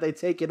is that they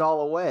take it all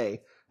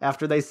away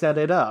after they set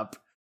it up.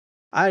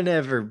 I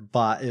never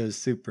bought it was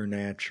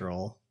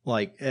supernatural,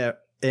 at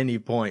any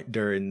point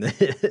during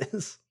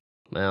this.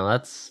 Well,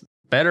 that's...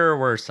 better or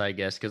worse, I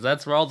guess, because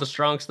that's where all the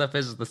strong stuff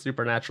is the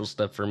supernatural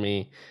stuff for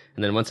me.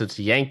 And then once it's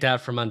yanked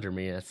out from under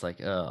me, it's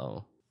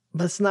oh.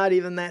 But it's not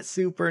even that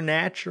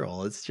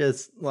supernatural. It's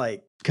just,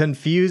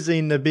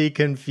 confusing to be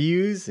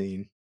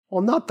confusing.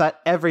 Well, not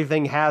that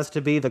everything has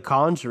to be The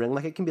Conjuring.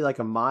 It can be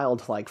a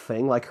mild,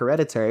 thing.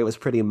 Hereditary was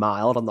pretty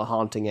mild on the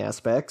haunting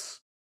aspects.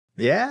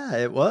 Yeah,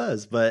 it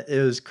was, but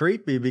it was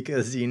creepy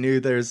because you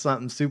knew there's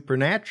something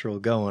supernatural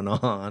going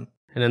on.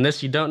 And in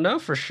this, you don't know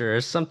for sure.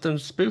 It's something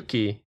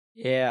spooky.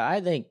 Yeah,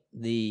 I think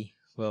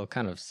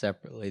kind of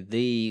separately,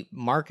 the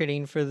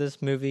marketing for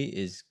this movie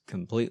is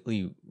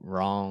completely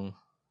wrong.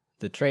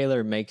 The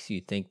trailer makes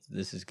you think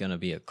this is going to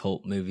be a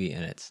cult movie,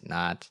 and it's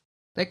not.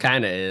 It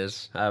kind of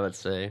is, I would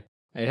say.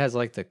 It has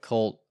the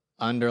cult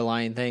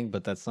underlying thing,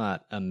 but that's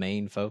not a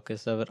main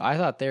focus of it. I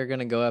thought they were going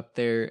to go up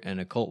there and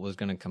a cult was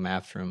going to come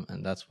after him,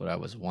 and that's what I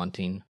was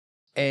wanting.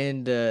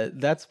 And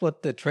that's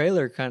what the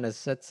trailer kind of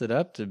sets it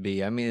up to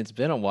be. I mean, it's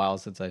been a while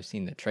since I've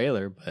seen the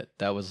trailer, but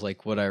that was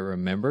what I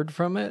remembered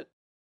from it.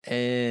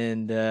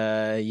 And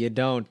you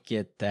don't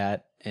get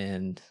that.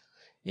 And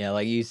yeah,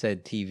 like you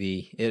said,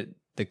 TV,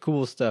 the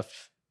cool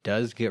stuff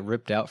does get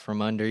ripped out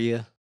from under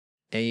you,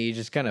 and you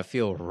just kind of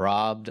feel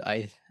robbed.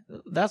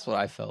 That's what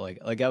I felt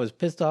like. I was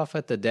pissed off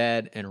at the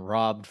dad and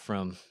robbed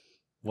from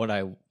what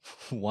I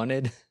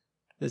wanted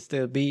this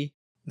to be.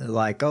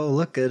 They're oh,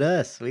 look at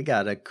us. We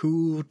got a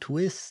cool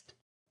twist.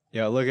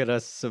 Yeah, look at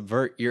us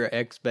subvert your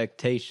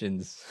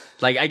expectations.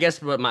 I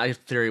guess what my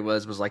theory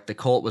was the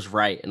cult was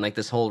right, and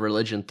this whole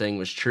religion thing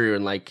was true,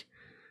 and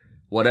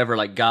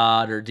whatever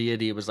God or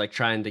deity was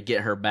trying to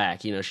get her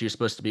back. You know, she was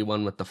supposed to be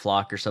one with the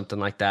flock or something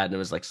like that, and it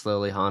was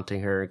slowly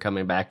haunting her and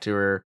coming back to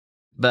her.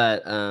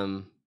 But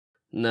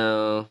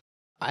no.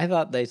 I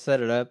thought they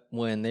set it up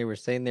when they were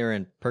saying they were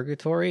in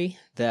purgatory.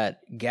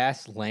 That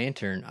gas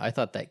lantern, I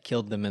thought that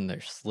killed them in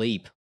their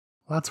sleep.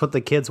 Well, that's what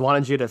the kids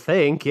wanted you to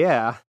think,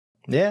 yeah.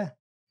 Yeah,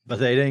 but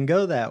they didn't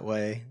go that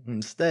way.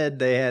 Instead,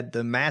 they had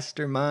the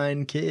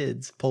mastermind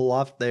kids pull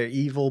off their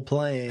evil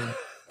plan.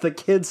 The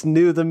kids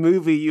knew the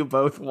movie you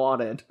both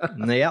wanted.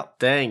 Yep.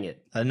 Dang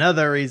it.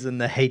 Another reason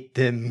to hate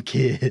them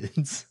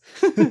kids.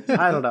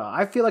 I don't know.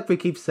 I feel like we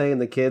keep saying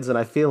the kids, and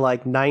I feel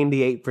like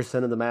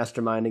 98% of the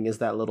masterminding is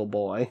that little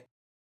boy.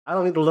 I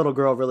don't think the little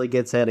girl really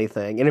gets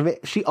anything. And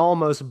she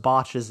almost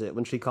botches it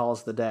when she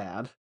calls the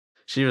dad.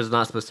 She was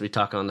not supposed to be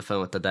talking on the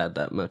phone with the dad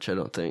that much, I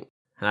don't think.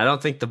 And I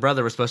don't think the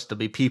brother was supposed to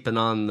be peeping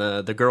on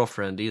the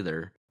girlfriend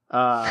either.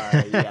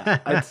 Yeah,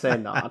 I'd say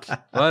not.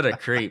 What a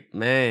creep,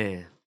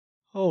 man.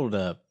 Hold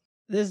up.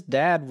 This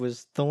dad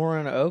was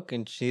Thorin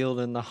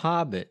Oakenshield in The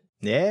Hobbit.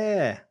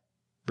 Yeah.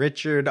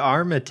 Richard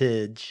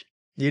Armitage.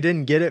 You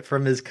didn't get it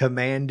from his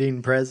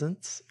commanding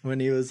presence when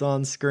he was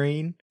on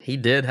screen? He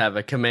did have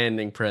a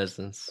commanding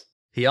presence.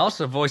 He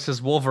also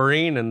voices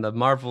Wolverine in the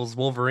Marvel's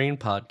Wolverine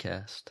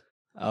podcast.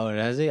 Oh,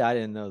 does he? I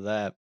didn't know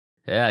that.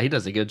 Yeah, he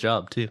does a good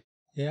job, too.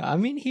 Yeah, I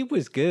mean, he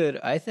was good.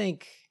 I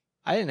think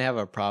I didn't have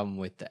a problem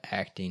with the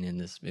acting in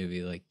this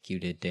movie like you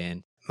did,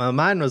 Dan. Well,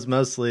 mine was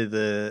mostly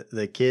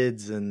the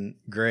kids and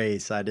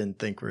Grace I didn't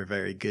think were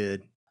very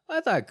good. I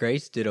thought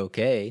Grace did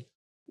okay.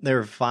 They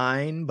were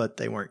fine, but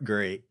they weren't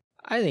great.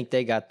 I think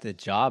they got the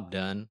job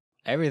done.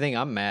 Everything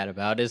I'm mad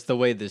about is the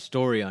way the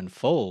story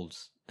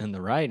unfolds and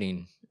the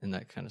writing and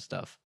that kind of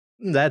stuff.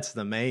 That's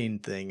the main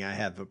thing I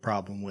have a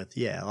problem with.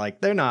 Yeah,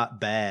 like they're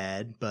not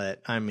bad,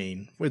 but I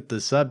mean, with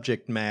the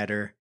subject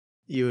matter,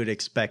 you would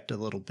expect a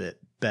little bit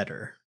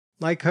better.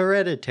 Like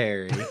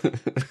Hereditary.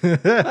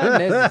 Not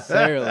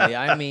necessarily.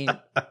 I mean,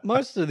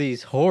 most of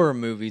these horror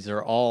movies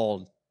are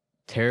all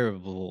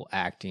terrible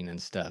acting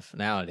and stuff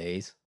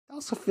nowadays. I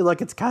also feel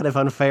like it's kind of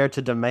unfair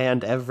to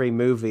demand every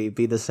movie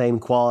be the same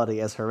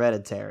quality as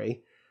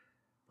Hereditary.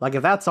 Like,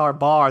 if that's our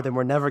bar, then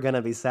we're never going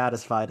to be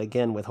satisfied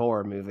again with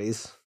horror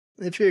movies.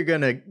 If you're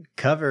going to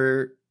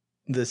cover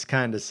this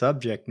kind of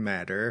subject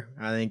matter,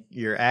 I think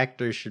your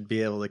actors should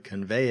be able to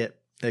convey it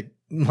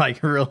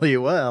like really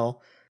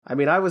well. I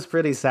mean, I was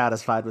pretty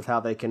satisfied with how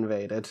they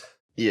conveyed it.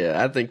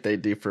 Yeah, I think they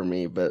do for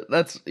me, but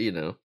that's,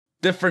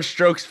 different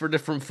strokes for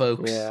different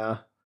folks. Yeah.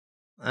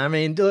 I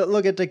mean,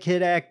 look at the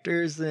kid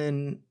actors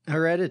in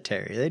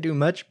Hereditary. They do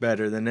much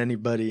better than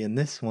anybody in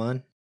this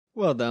one.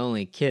 Well, the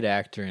only kid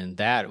actor in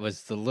that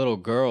was the little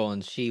girl,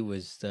 and she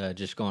was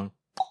just going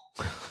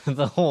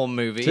the whole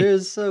movie. It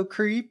was so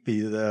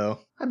creepy, though.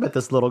 I bet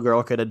this little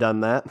girl could have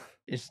done that.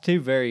 It's two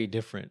very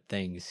different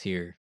things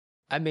here.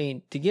 I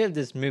mean, to give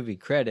this movie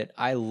credit,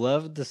 I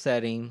loved the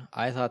setting.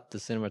 I thought the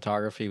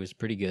cinematography was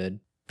pretty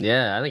good.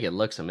 Yeah, I think it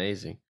looks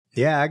amazing.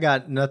 Yeah, I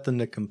got nothing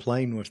to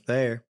complain with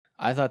there.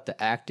 I thought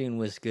the acting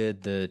was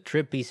good. The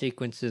trippy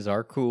sequences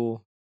are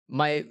cool.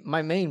 My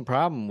main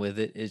problem with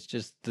it is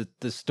just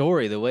the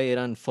story, the way it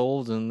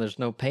unfolds, and there's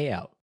no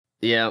payout.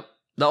 Yeah.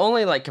 The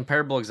only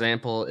comparable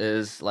example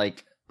is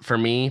for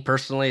me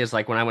personally is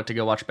when I went to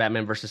go watch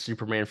Batman vs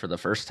Superman for the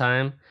first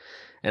time,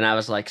 and I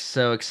was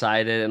so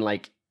excited,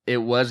 and it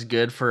was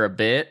good for a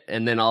bit,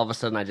 and then all of a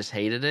sudden I just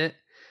hated it.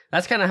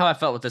 That's kind of how I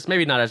felt with this.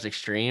 Maybe not as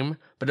extreme,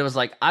 but it was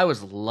I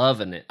was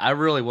loving it. I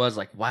really was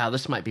wow,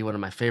 this might be one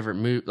of my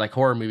favorite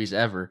horror movies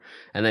ever.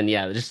 And then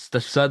just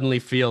to suddenly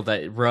feel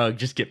that rug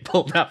just get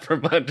pulled out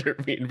from under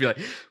me and be like,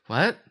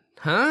 what?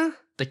 Huh?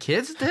 The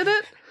kids did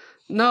it?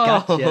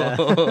 No.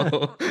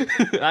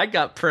 Gotcha. I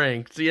got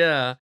pranked.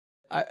 Yeah.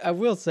 I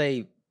will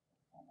say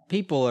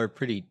people are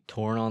pretty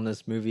torn on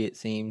this movie, it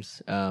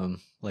seems.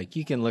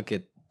 You can look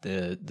at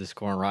the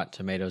score on Rotten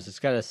Tomatoes. It's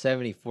got a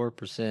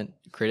 74%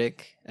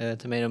 critic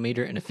tomato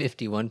meter and a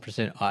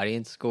 51%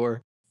 audience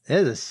score.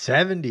 There's a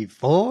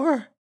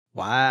 74?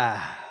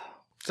 Wow.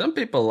 Some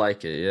people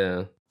like it,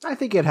 yeah. I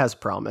think it has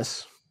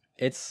promise.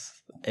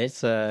 It's got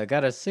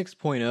a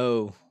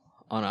 6.0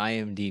 on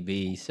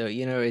IMDb. So,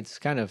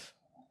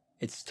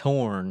 it's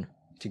torn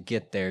to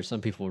get there.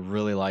 Some people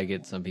really like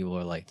it. Some people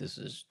are like, this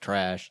is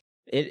trash.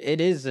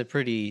 It is a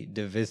pretty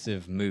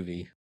divisive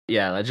movie.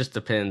 Yeah, that just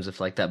depends if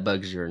that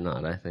bugs you or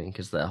not, I think,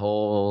 is that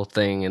whole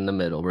thing in the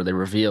middle where they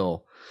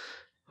reveal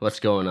what's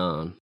going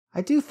on.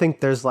 I do think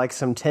there's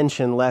some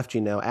tension left,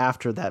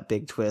 after that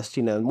big twist.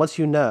 Once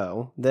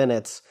then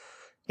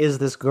is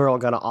this girl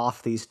going to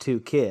off these two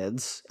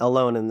kids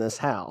alone in this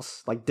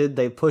house? Did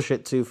they push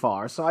it too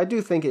far? So I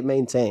do think it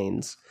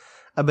maintains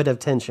a bit of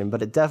tension,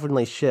 but it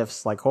definitely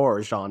shifts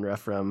horror genre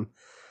from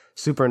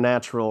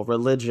supernatural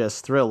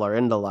religious thriller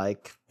into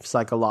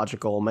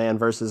psychological man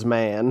versus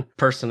man.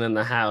 Person in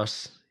the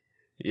house.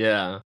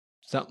 Yeah.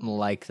 Something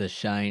like The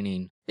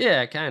Shining.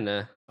 Yeah, kind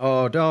of.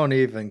 Oh, don't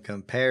even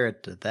compare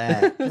it to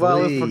that.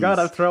 Well, if we're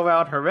gonna throw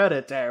out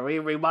Hereditary,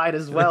 we might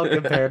as well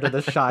compare to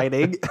The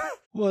Shining.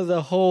 Well,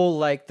 the whole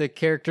the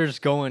characters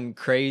going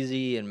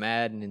crazy and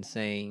mad and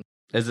insane.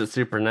 Is it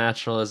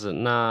supernatural? Is it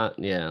not?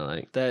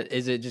 Yeah, that.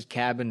 Is it just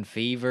cabin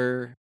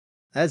fever?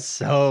 That's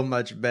so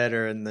much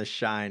better in The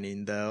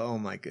Shining, though. Oh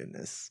my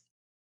goodness.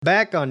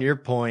 Back on your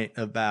point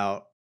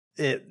about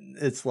it,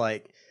 it's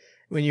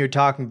when you're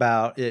talking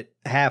about it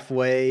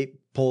halfway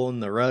pulling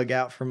the rug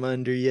out from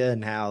under you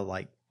and how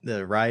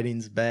the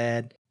writing's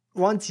bad.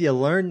 Once you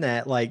learn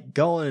that,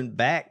 going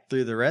back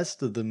through the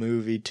rest of the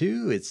movie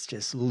too, it's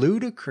just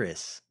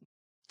ludicrous.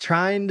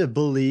 trying to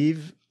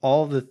believe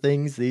all the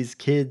things these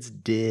kids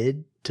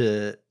did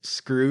to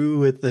screw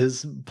with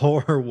this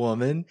poor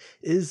woman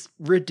is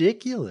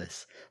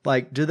ridiculous.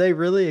 Like, do they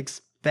really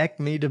expect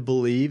me to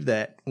believe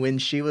that when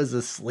she was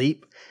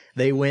asleep,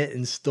 they went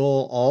and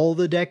stole all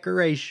the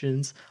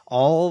decorations,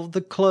 all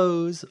the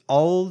clothes,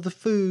 all the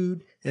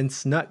food, and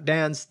snuck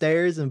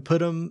downstairs and put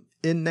them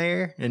in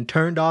there and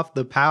turned off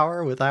the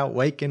power without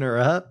waking her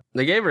up?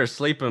 They gave her a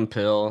sleeping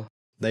pill.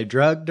 They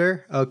drugged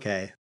her?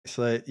 Okay.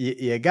 So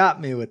you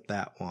got me with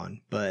that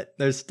one, but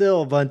there's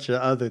still a bunch of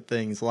other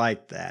things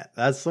like that.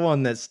 That's the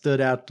one that stood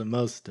out the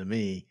most to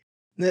me.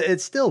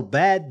 It's still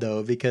bad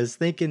though, because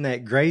thinking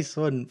that Grace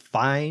wouldn't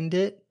find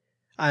it,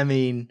 I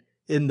mean,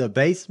 in the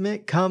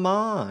basement, come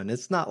on.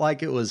 It's not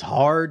like it was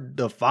hard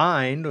to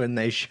find when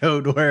they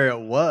showed where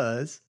it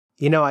was.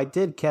 You know, I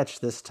did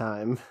catch this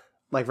time.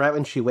 Like, right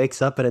when she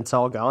wakes up and it's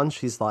all gone,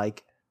 she's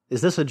like,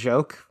 is this a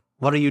joke?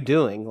 What are you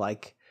doing?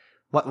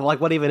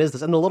 What even is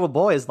this? And the little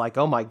boy is like,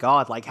 oh my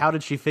God, like, how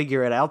did she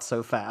figure it out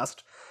so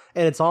fast?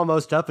 And it's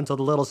almost up until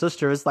the little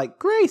sister is like,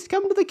 Grace,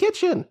 come to the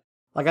kitchen.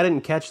 Like, I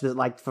didn't catch that,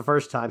 like, the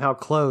first time, how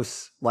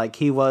close, like,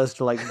 he was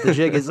to, like, the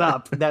jig is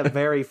up. That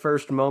very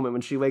first moment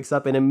when she wakes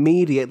up and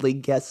immediately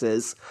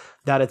guesses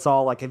that it's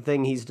all, like, a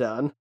thing he's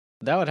done.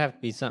 That would have to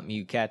be something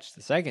you catch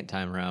the second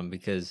time around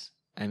because,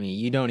 I mean,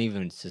 you don't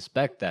even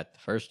suspect that the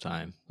first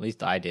time. At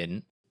least I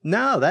didn't.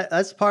 No,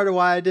 that's part of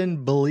why I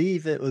didn't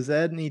believe it was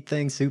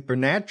anything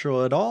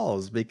supernatural at all,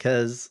 is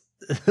because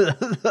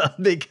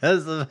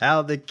because of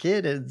how the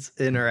kids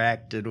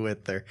interacted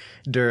with her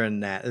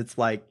during that. It's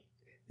like,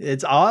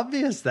 it's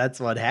obvious that's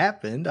what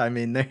happened. I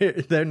mean,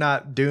 they're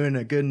not doing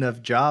a good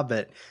enough job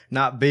at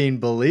not being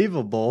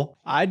believable.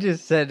 I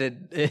just said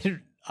it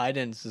I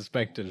didn't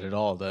suspect it at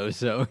all, though.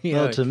 So,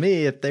 Well, to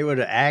me, if they would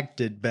have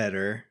acted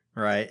better,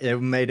 right, it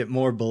made it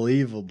more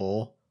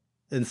believable.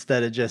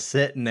 Instead of just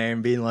sitting there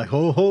and being like,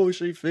 oh,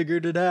 she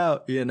figured it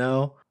out, you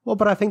know? Well,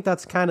 but I think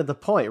that's kind of the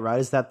point,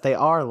 right? Is that they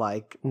are,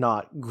 like,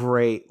 not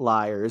great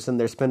liars, and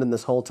they're spending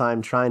this whole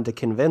time trying to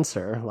convince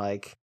her.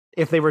 Like,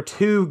 if they were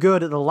too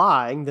good at the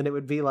lying, then it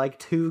would be, like,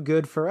 too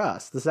good for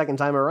us the second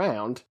time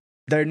around.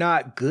 They're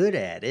not good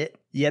at it,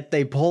 yet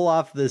they pull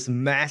off this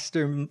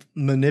master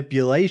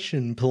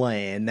manipulation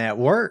plan that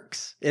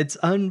works. It's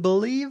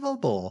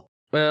unbelievable.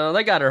 Well,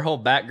 they got her whole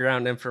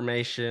background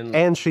information.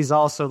 And she's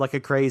also, like, a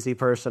crazy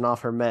person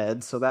off her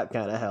meds, so that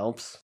kind of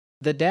helps.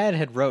 The dad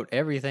had wrote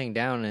everything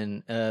down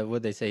in,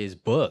 what'd they say, his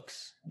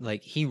books.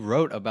 Like, he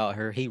wrote about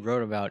her. He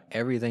wrote about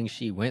everything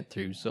she went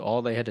through. So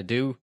all they had to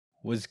do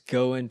was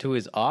go into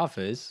his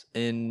office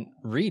and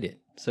read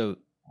it. So,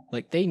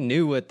 like, they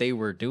knew what they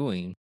were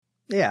doing.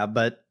 Yeah,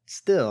 but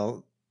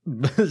still,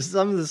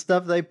 some of the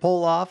stuff they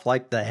pull off,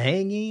 like the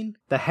hanging.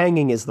 The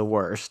hanging is the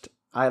worst.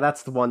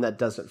 That's the one that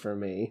does it for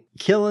me.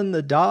 Killing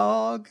the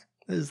dog,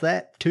 is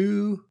that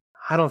too?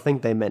 I don't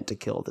think they meant to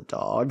kill the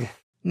dog.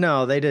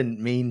 No, they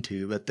didn't mean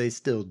to, but they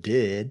still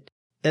did.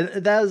 And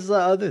that was the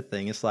other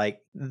thing. It's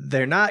like,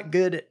 they're not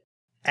good at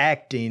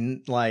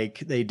acting like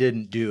they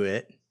didn't do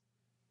it.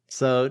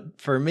 So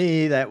for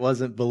me, that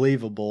wasn't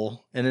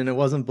believable. And then it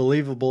wasn't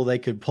believable they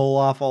could pull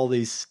off all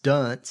these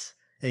stunts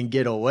and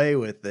get away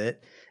with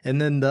it. And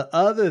then the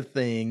other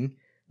thing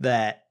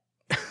that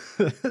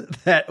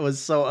that was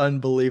so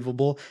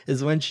unbelievable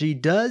is when she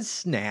does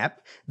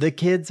snap, the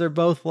kids are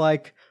both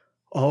like,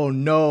 oh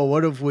no,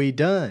 what have we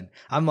done?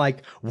 I'm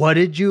like, what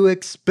did you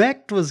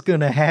expect was going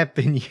to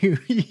happen,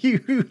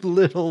 you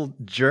little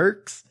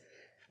jerks?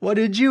 What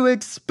did you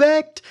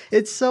expect?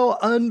 It's so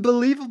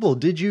unbelievable.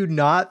 Did you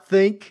not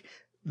think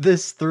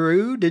this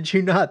through? Did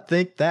you not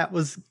think that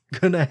was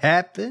going to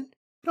happen?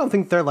 I don't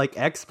think they're, like,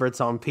 experts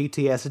on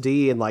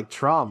PTSD and, like,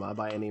 trauma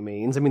by any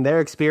means. I mean,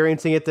 they're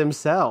experiencing it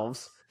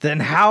themselves. Then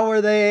how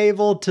are they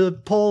able to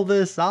pull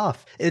this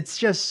off? It's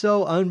just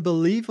so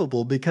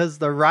unbelievable because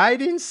the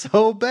writing's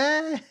so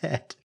bad.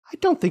 I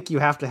don't think you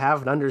have to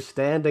have an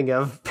understanding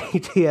of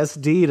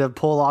PTSD to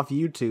pull off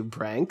YouTube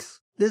pranks.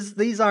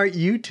 These aren't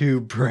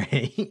YouTube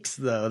pranks,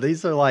 though.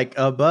 These are, like,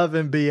 above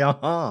and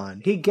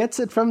beyond. He gets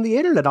it from the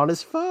internet on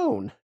his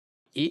phone.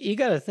 You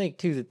got to think,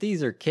 too, that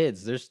these are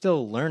kids. They're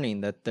still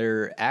learning that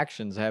their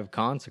actions have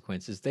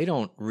consequences. They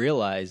don't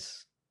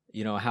realize,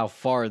 how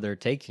far they're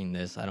taking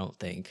this, I don't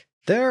think.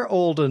 They're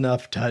old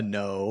enough to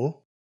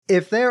know.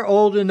 If they're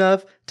old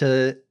enough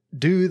to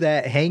do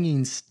that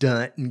hanging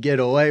stunt and get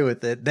away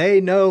with it,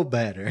 they know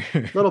better.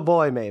 Little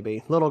boy,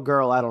 maybe. Little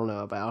girl, I don't know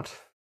about.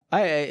 I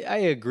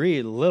agree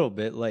a little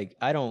bit. Like,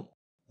 I don't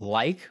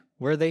like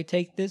where they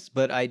take this,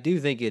 but I do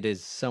think it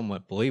is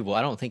somewhat believable.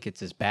 I don't think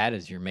it's as bad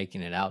as you're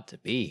making it out to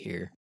be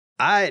here.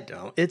 I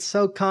don't. It's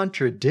so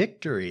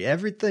contradictory.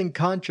 Everything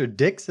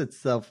contradicts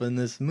itself in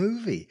this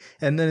movie.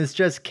 And then it's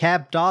just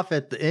capped off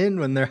at the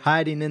end when they're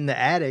hiding in the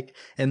attic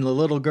and the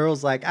little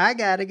girl's like, I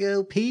gotta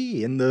go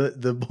pee. And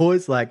the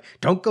boy's like,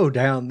 don't go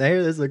down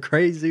there. There's a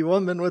crazy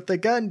woman with a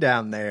gun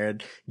down there.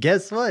 And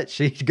guess what?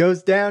 She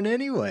goes down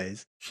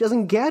anyways. She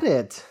doesn't get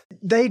it.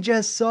 They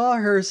just saw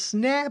her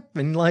snap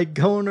and like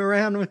going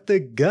around with the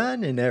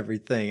gun and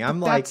everything.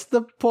 I'm like, that's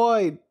the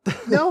point.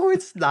 no,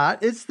 it's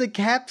not. It's the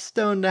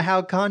capstone to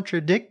how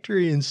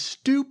contradictory and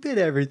stupid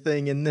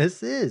everything in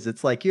this is.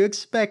 It's like you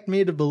expect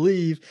me to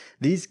believe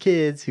these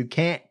kids who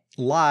can't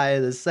lie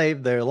to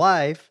save their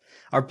life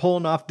are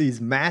pulling off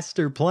these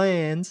master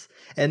plans,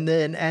 and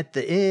then at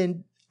the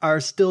end are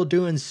still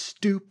doing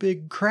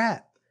stupid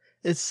crap.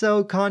 It's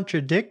so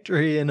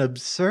contradictory and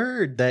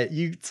absurd that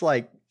it's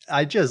like,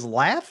 I just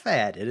laugh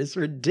at it. It's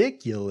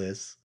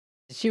ridiculous.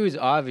 She was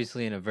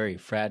obviously in a very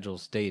fragile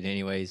state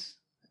anyways,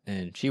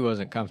 and she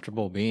wasn't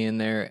comfortable being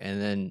there,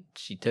 and then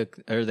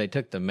they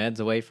took the meds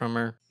away from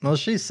her. Well,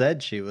 she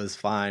said she was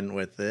fine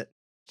with it.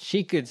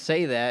 She could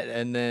say that,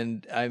 and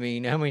then, I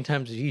mean, how many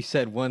times have you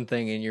said one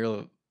thing and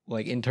you're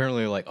like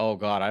internally like, oh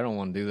God, I don't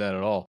want to do that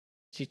at all.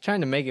 She's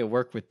trying to make it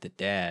work with the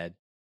dad.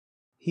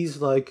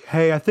 He's like,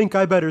 hey, I think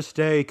I better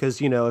stay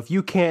because, if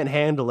you can't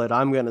handle it,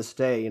 I'm going to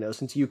stay,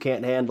 since you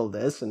can't handle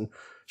this. And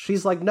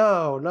she's like,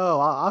 no,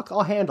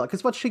 I'll handle it.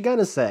 Because what's she going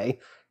to say?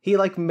 He,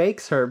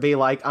 makes her be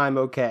like, I'm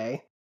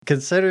okay.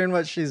 Considering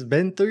what she's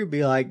been through,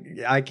 be like,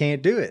 I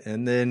can't do it.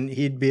 And then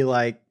he'd be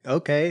like,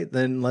 okay,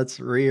 then let's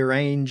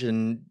rearrange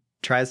and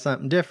try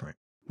something different.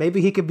 Maybe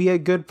he could be a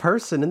good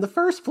person in the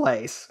first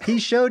place. He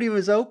showed he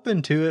was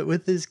open to it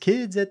with his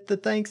kids at the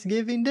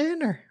Thanksgiving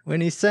dinner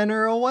when he sent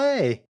her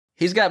away.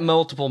 He's got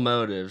multiple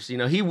motives.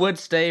 He would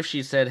stay if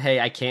she said, hey,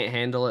 I can't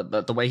handle it.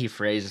 But the way he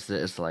phrases it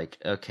is like,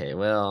 okay,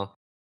 well.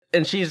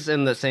 And she's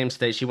in the same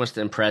state. She wants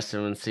to impress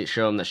him and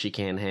show him that she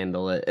can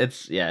handle it.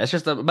 It's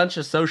just a bunch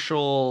of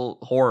social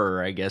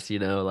horror, I guess,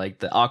 like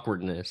the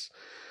awkwardness.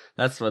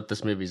 That's what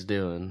this movie's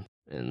doing.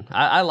 And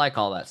I like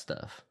all that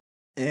stuff.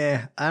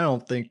 Yeah, I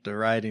don't think the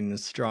writing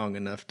is strong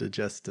enough to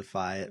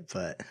justify it,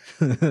 but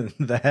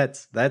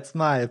that's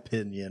my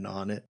opinion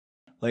on it.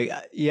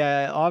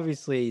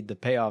 Obviously the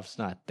payoff's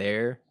not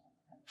there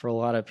for a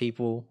lot of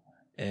people,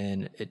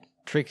 and it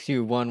tricks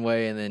you one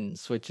way and then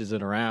switches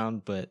it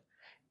around, but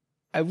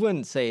I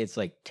wouldn't say it's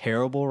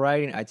terrible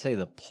writing. I'd say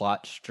the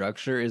plot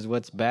structure is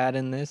what's bad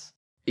in this.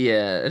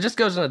 Yeah, it just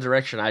goes in a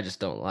direction I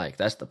just don't like.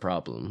 That's the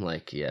problem.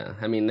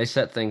 I mean, they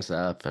set things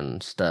up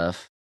and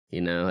stuff.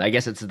 I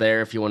guess it's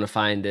there if you want to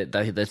find it.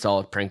 That's all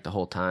a prank the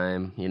whole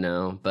time,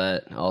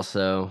 But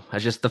also,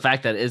 the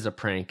fact that it is a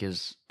prank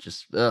is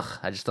just,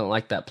 I just don't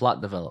like that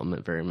plot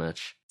development very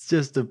much. It's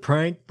just a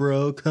prank,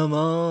 bro. Come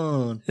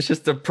on. It's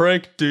just a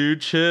prank, dude.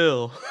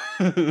 Chill.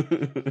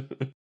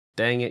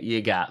 Dang it,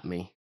 you got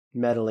me.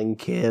 Meddling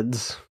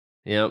kids.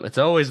 Yep, it's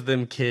always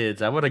them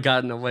kids. I would have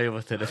gotten away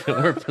with it if it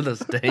weren't for those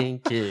dang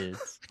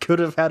kids. Could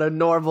have had a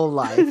normal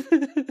life.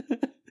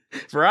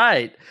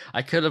 Right.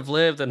 I could have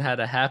lived and had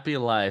a happy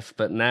life,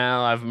 but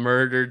now I've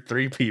murdered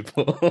 3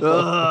 people.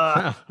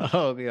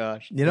 Oh,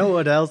 gosh. You know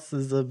what else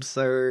is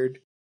absurd?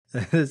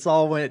 This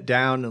all went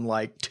down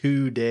in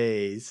 2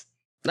 days.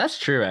 That's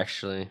true,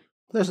 actually.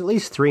 There's at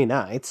least 3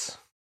 nights.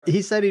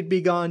 He said he'd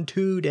be gone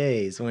 2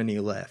 days when he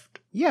left.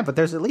 Yeah, but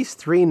there's at least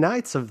 3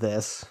 nights of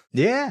this.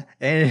 Yeah,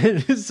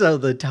 and so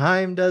the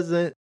time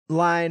doesn't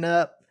line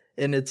up.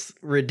 And it's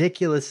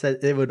ridiculous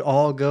that it would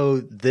all go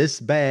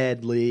this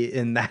badly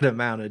in that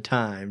amount of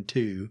time,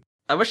 too.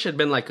 I wish it had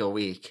been a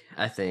week,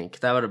 I think.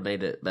 That would have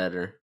made it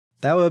better.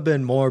 That would have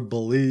been more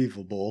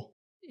believable.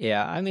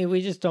 Yeah, I mean,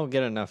 we just don't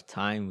get enough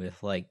time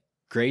with,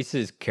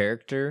 Grace's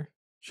character.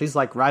 She's,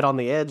 right on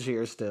the edge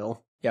here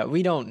still. Yeah,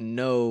 we don't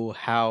know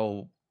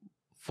how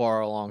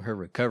far along her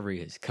recovery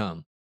has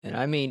come. And,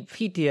 I mean,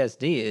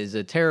 PTSD is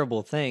a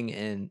terrible thing,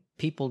 and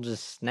people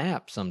just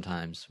snap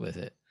sometimes with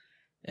it.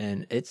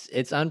 And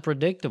it's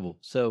unpredictable.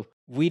 So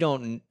we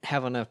don't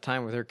have enough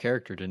time with her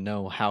character to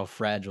know how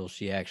fragile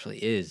she actually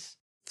is.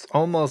 It's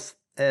almost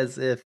as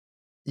if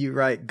you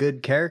write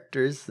good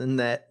characters and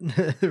that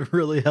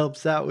really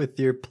helps out with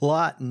your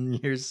plot and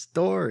your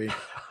story.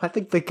 I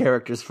think the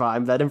character's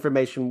fine. That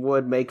information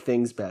would make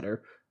things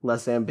better,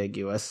 less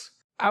ambiguous.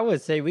 I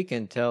would say we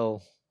can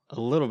tell a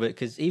little bit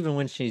because even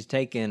when she's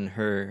taking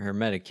her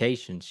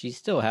medication, she's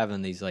still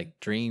having these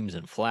dreams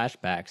and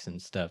flashbacks and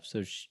stuff.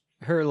 So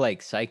her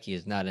psyche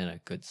is not in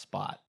a good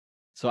spot.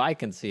 So I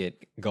can see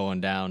it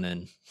going down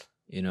in,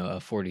 a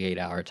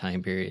 48-hour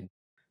time period.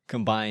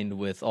 Combined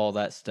with all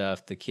that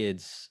stuff, the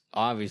kids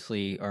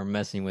obviously are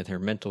messing with her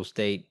mental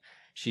state.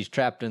 She's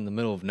trapped in the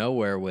middle of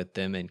nowhere with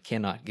them and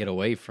cannot get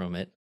away from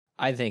it.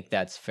 I think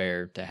that's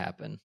fair to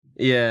happen.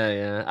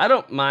 Yeah. I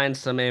don't mind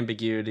some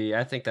ambiguity.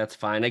 I think that's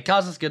fine. It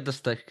causes good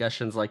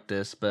discussions like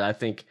this, but I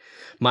think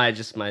my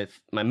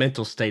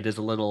mental state is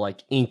a little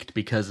inked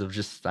because of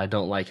I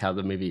don't like how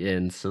the movie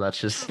ends. So that's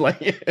just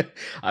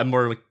I'm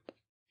more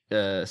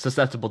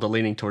susceptible to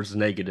leaning towards the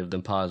negative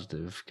than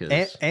positive.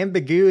 Cause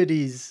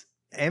ambiguity's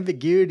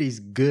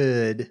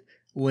good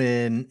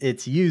when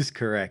it's used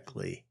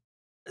correctly.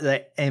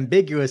 The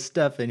ambiguous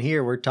stuff in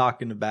here we're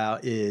talking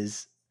about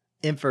is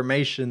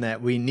information that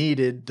we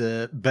needed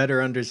to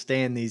better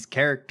understand these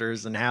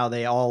characters and how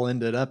they all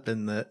ended up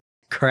in the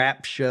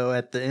crap show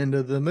at the end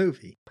of the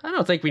movie. I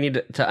don't think we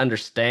need to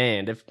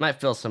understand. It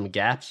might fill some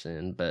gaps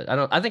in, but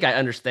I think I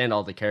understand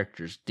all the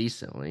characters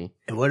decently.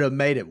 It would have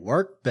made it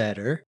work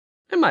better.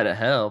 It might have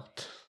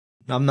helped.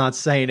 I'm not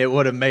saying it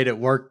would have made it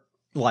work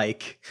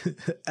like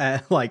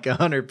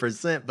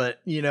 100%, but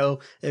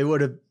it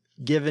would have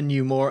given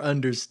you more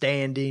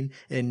understanding,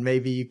 and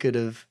maybe you could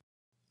have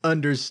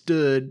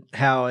understood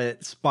how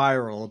it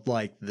spiraled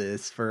like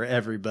this for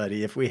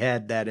everybody if we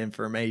had that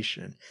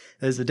information.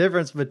 There's a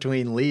difference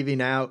between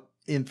leaving out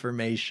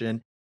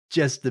information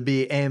just to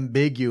be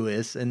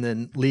ambiguous and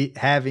then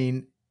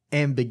having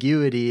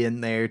ambiguity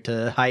in there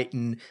to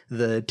heighten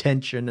the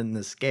tension and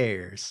the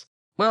scares.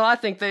 Well, I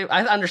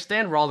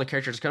understand where all the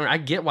characters are coming. I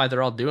get why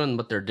they're all doing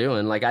what they're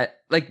doing. Like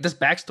this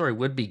backstory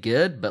would be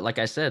good, but like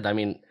I said, I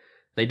mean,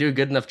 they do a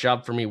good enough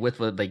job for me with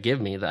what they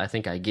give me that I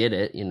think I get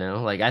it,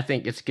 Like, I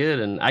think it's good,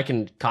 and I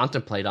can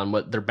contemplate on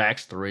what their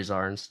backstories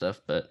are and stuff,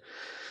 but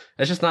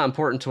it's just not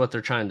important to what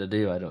they're trying to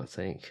do, I don't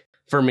think.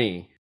 For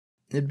me.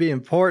 It'd be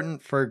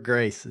important for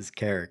Grace's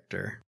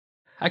character.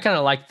 I kind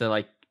of like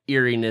the,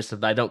 eeriness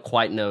of I don't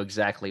quite know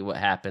exactly what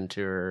happened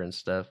to her and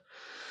stuff.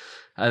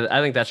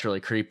 I think that's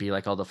really creepy,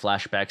 like all the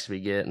flashbacks we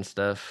get and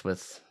stuff.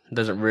 It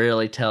doesn't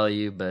really tell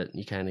you, but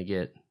you kind of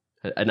get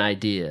an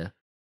idea.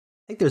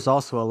 I think there's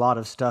also a lot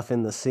of stuff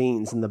in the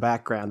scenes in the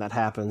background that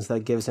happens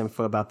that gives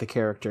info about the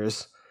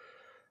characters.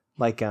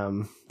 Like,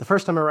 the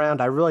first time around,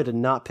 I really did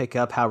not pick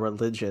up how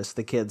religious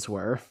the kids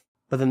were.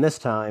 But then this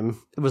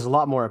time, it was a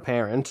lot more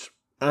apparent.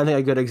 And I think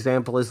a good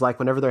example is like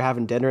whenever they're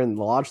having dinner in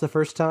the lodge the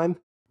first time,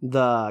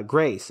 the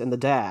Grace and the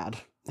dad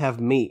have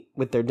meat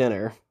with their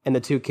dinner, and the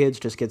two kids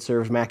just get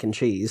served mac and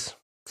cheese.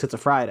 'Cause it's a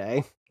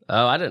Friday.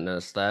 Oh, I didn't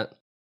notice that.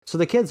 So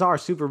the kids are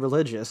super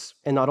religious,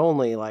 and not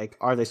only,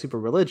 are they super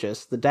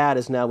religious, the dad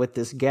is now with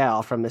this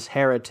gal from this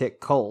heretic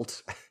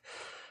cult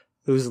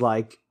who's,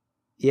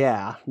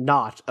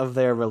 not of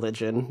their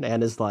religion,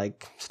 and is,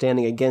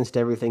 standing against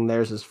everything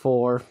theirs is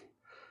for.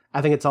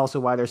 I think it's also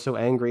why they're so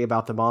angry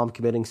about the mom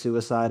committing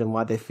suicide and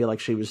why they feel like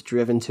she was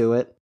driven to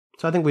it.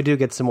 So I think we do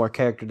get some more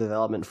character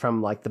development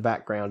from, the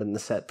background and the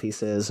set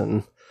pieces,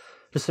 and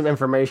just some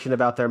information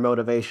about their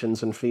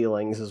motivations and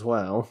feelings as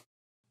well.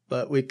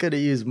 But we could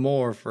have used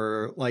more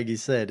for, like you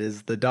said,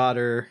 is the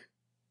daughter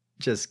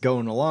just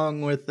going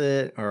along with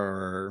it,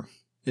 or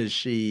is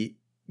she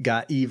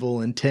got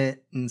evil intent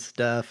and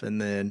stuff? And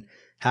then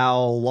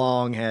how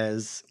long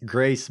has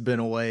Grace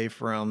been away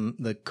from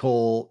the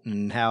cult,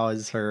 and how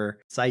is her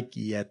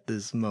psyche at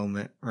this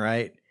moment,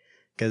 right?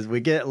 Because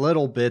we get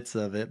little bits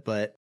of it,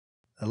 but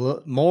a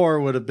little more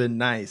would have been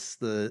nice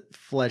to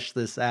flesh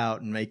this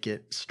out and make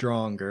it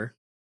stronger.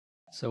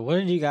 So what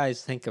did you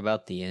guys think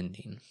about the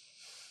ending?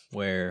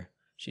 Where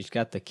she's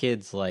got the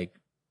kids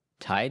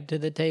tied to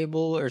the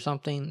table or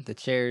something, the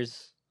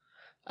chairs.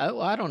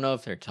 I don't know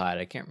if they're tied,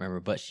 I can't remember,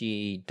 but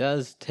she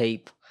does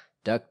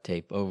duct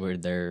tape over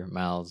their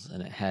mouths,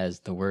 and it has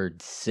the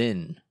word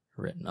sin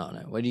written on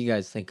it. What do you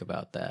guys think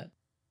about that?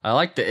 I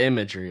like the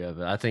imagery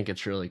of it. I think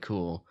it's really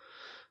cool.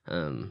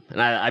 And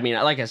I mean,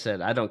 like I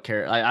said, I don't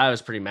care. I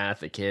was pretty mad at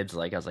the kids.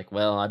 I was like,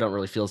 well, I don't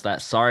really feel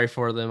that sorry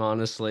for them,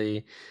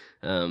 honestly.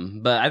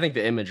 But I think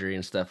the imagery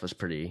and stuff was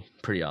pretty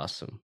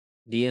awesome.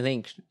 Do you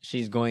think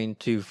she's going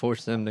to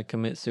force them to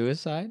commit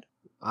suicide?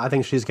 I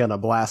think she's going to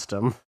blast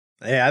them.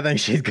 Yeah, I think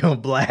she's going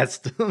to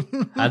blast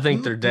them. I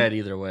think they're dead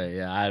either way.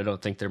 Yeah, I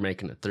don't think they're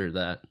making it through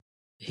that.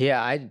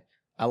 Yeah,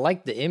 I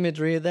like the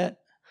imagery of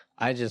that.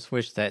 I just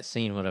wish that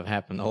scene would have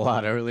happened a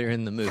lot earlier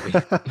in the movie.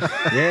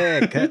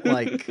 Yeah, cut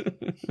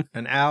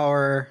an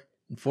hour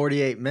and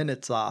 48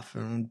 minutes off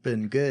and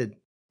been good.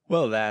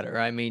 Well, that,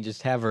 or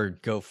just have her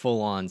go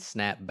full on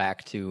snap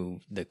back to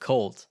the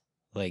cult,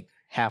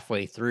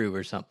 halfway through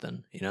or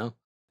something,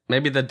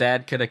 Maybe the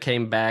dad could have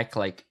came back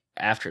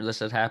after this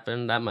had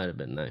happened. That might have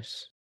been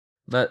nice.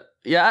 But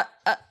yeah,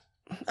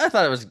 I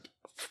thought it was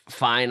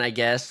fine, I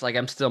guess.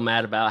 I'm still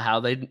mad about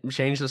how they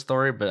changed the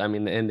story, but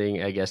the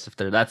ending, I guess, if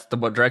that's the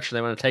what direction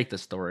they want to take the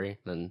story,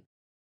 then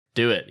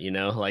do it,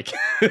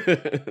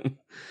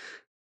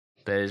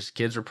 those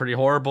kids are pretty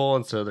horrible,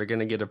 and so they're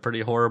gonna get a pretty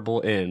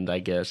horrible end, I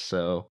guess.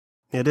 So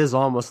it is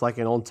almost like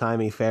an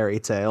old-timey fairy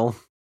tale.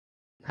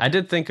 I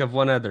did think of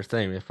one other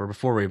thing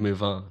before we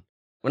move on.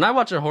 When I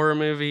watch a horror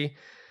movie,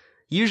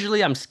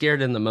 usually I'm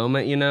scared in the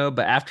moment,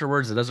 but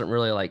afterwards it doesn't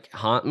really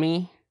haunt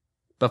me.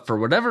 But for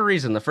whatever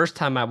reason, the first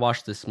time I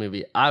watched this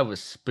movie, I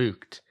was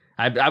spooked.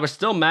 I was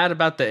still mad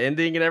about the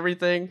ending and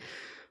everything,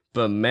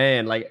 but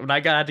man, when I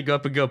had to go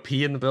up and go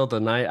pee in the middle of the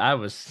night, I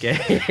was scared.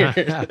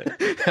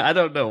 I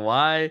don't know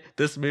why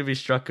this movie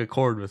struck a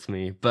chord with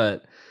me,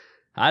 but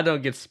I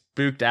don't get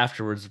spooked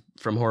afterwards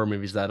from horror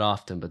movies that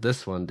often, but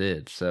this one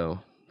did, so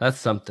that's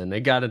something.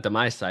 It got into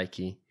my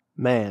psyche.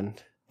 Man,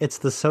 it's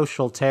the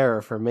social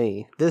terror for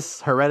me.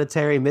 This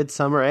Hereditary,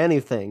 Midsommar,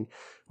 anything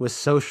with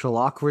social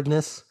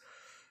awkwardness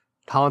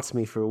haunts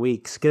me for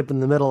weeks. Get up in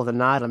the middle of the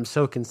night, I'm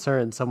so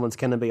concerned someone's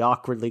going to be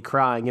awkwardly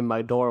crying in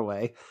my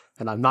doorway,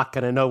 and I'm not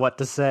going to know what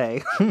to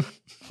say.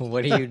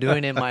 What are you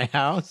doing in my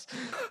house?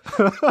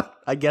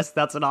 I guess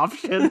that's an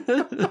option.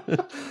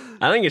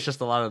 I think it's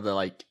just a lot of the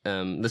like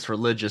this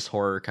religious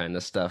horror kind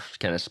of stuff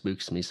kind of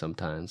spooks me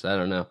sometimes. I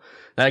don't know.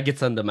 That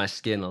gets under my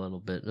skin a little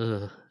bit.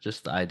 Ugh,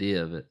 just the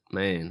idea of it,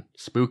 man,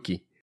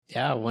 spooky.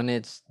 Yeah, when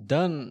it's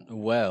done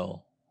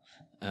well,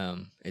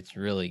 it's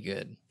really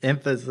good.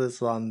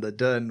 Emphasis on the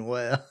done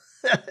well.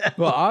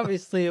 Well,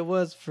 obviously it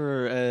was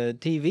for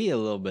TV a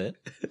little bit.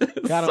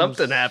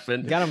 Something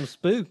happened. Got them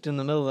spooked in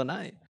the middle of the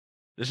night.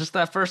 It's just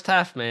that first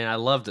half, man. I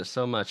loved it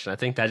so much, and I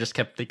think I just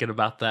kept thinking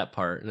about that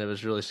part, and it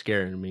was really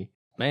scaring me.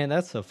 Man,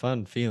 that's a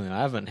fun feeling. I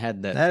haven't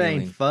had that That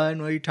feeling. ain't fun.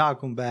 What are you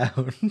talking about?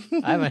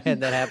 I haven't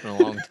had that happen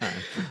in a long time.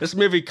 This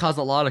movie caused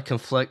a lot of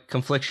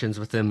conflictions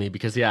within me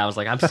because, yeah, I was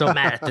like, I'm so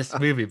mad at this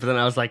movie, but then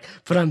I was like,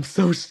 but I'm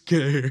so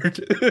scared.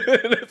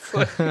 And it's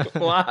like,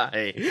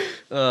 why?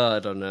 Oh, I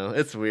don't know.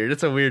 It's weird.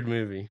 It's a weird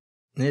movie.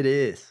 It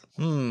is.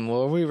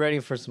 Well, are we ready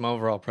for some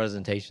overall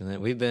presentation? Then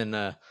we've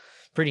been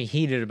pretty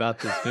heated about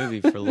this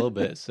movie for a little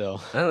bit,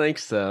 so I think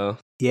so.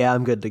 Yeah,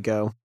 I'm good to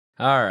go.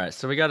 All right,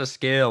 so we got a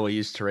scale we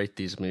use to rate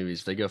these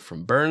movies. They go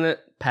from burn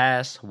it,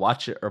 pass,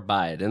 watch it, or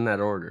buy it, in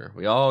that order.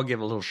 We all give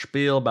a little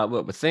spiel about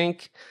what we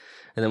think,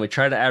 and then we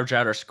try to average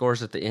out our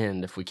scores at the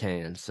end if we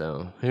can.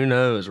 So who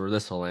knows where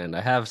this will land.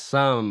 I have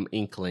some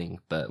inkling,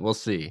 but we'll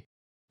see.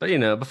 But, you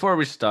know, before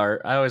we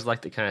start, I always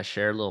like to kind of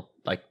share a little,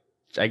 like,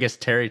 I guess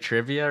Terry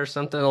trivia or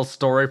something, a little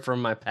story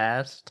from my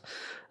past.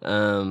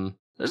 There's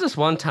this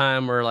one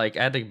time where, like,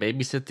 I had to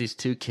babysit these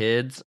two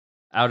kids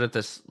out at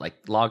this, like,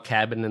 log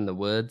cabin in the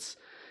woods.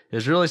 It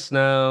was really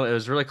snow. It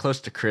was really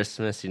close to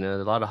Christmas, you know,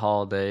 a lot of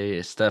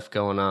holiday stuff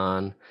going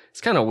on.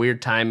 It's kind of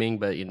weird timing,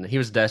 but, you know, he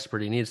was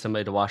desperate. He needed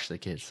somebody to watch the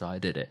kids, so I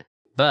did it.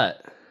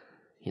 But,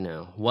 you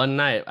know, one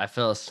night I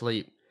fell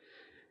asleep,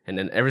 and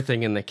then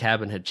everything in the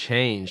cabin had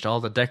changed.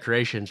 All the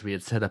decorations we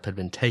had set up had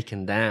been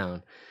taken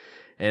down,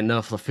 and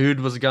the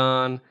food was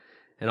gone,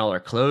 and all our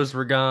clothes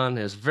were gone.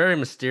 It was very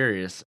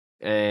mysterious,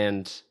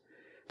 and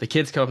the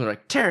kids come up and they're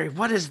like, Terry,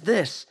 what is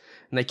this?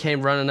 And they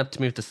came running up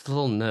to me with this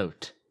little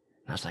note.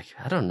 I was like,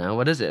 I don't know,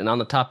 what is it? And on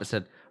the top it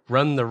said,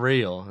 run the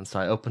reel. And so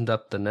I opened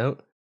up the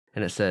note,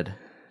 and it said,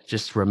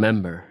 just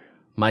remember,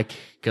 Mike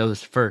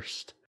goes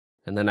first.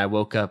 And then I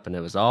woke up, and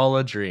it was all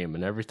a dream,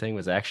 and everything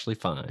was actually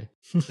fine.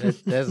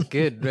 that's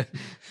good.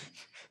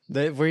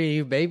 Were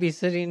you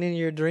babysitting in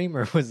your dream,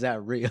 or was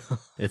that real?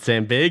 It's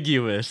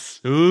ambiguous.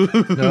 Ooh.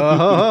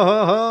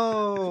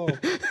 No.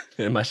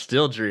 Am I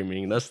still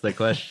dreaming? That's the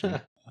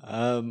question.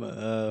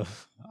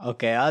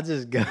 Okay, I'll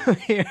just go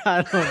here.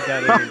 I don't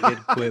got any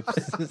good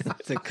quips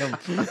to come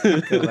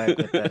back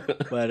with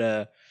that.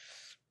 But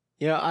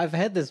you know, I've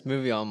had this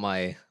movie on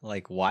my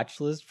like watch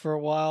list for a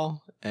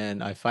while,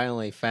 and I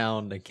finally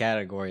found a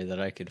category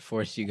that I could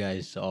force you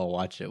guys to all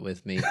watch it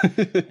with me.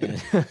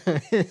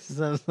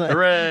 So, like,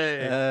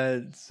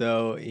 Hooray!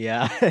 So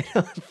yeah, I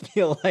don't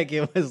feel like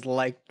it was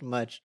liked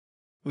much.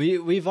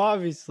 We've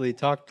obviously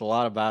talked a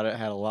lot about it,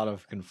 had a lot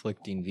of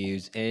conflicting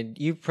views, and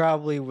you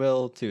probably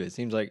will too. It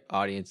seems like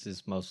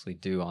audiences mostly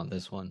do on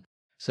this one.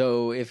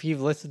 So if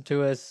you've listened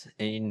to us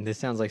and this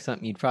sounds like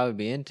something you'd probably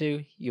be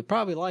into, you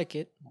probably like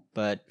it.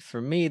 But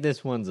for me,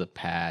 this one's a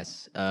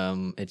pass.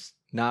 It's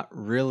not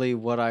really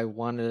what I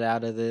wanted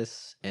out of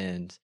this,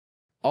 and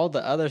all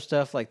the other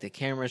stuff like the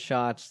camera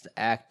shots, the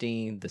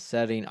acting, the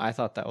setting, I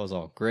thought that was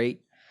all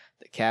great.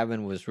 The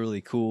cabin was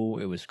really cool.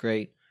 It was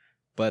great.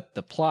 But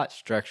the plot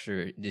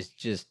structure is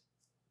just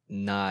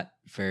not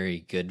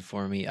very good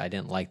for me. I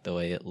didn't like the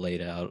way it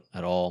laid out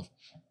at all.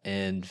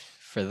 And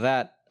for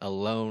that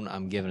alone,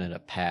 I'm giving it a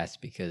pass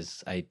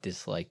because I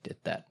disliked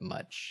it that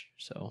much.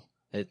 So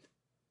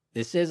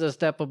this is a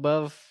step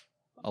above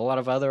a lot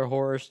of other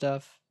horror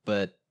stuff.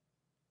 But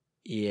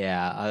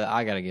yeah,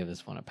 I got to give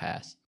this one a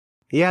pass.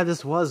 Yeah,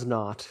 this was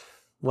not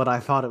what I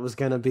thought it was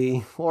going to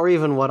be, or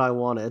even what I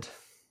wanted.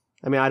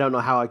 I mean, I don't know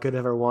how I could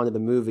have ever wanted a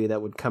movie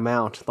that would come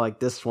out like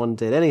this one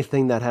did.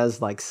 Anything that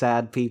has, like,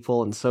 sad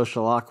people and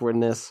social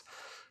awkwardness,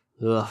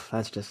 ugh,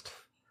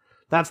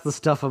 that's the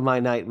stuff of my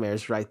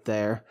nightmares right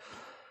there.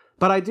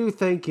 But I do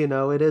think, you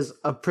know, it is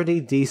a pretty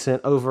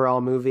decent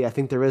overall movie. I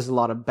think there is a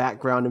lot of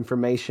background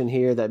information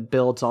here that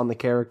builds on the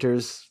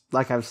characters.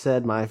 Like I've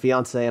said, my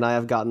fiance and I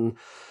have gotten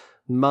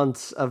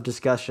months of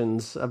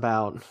discussions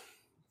about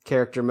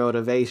character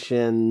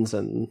motivations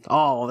and,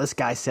 oh, this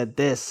guy said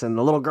this, and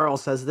the little girl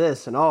says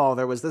this, and oh,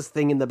 there was this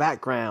thing in the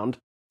background.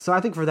 So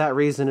I think for that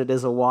reason it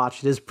is a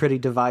watch. It is pretty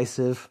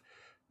divisive.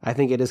 I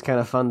think it is kind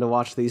of fun to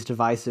watch these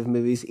divisive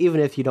movies, even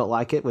if you don't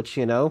like it, which,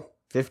 you know,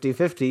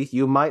 50-50,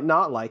 you might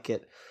not like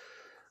it.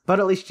 But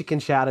at least you can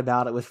chat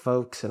about it with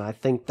folks, and I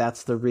think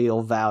that's the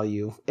real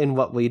value in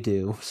what we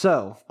do.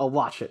 So, a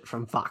watch it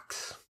from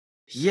Fox.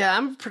 Yeah,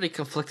 I'm pretty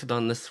conflicted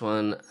on this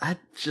one. I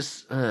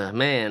just,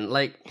 man,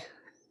 like,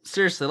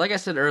 seriously, like I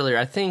said earlier,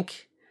 I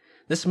think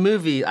this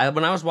movie,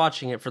 when I was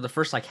watching it for the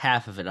first, like,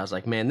 half of it, I was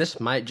like, man, this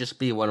might just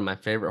be one of my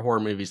favorite horror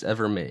movies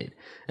ever made.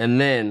 And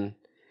then,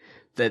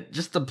 that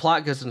just the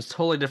plot goes in a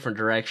totally different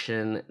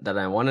direction than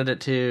I wanted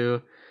it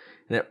to.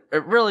 And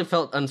it really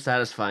felt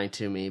unsatisfying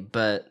to me,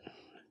 but,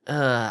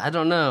 I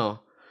don't know.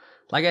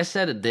 Like I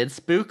said, it did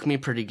spook me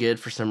pretty good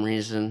for some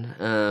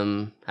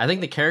reason. I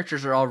think the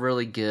characters are all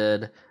really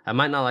good. I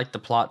might not like the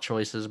plot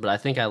choices, but I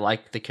think I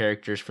like the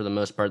characters for the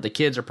most part. The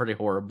kids are pretty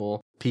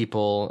horrible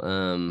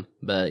people,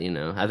 but, you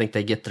know, I think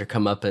they get their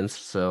comeuppance,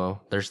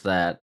 so there's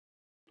that.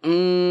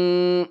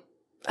 I'm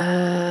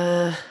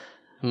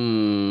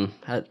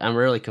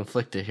really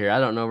conflicted here. I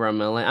don't know where I'm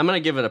gonna land. I'm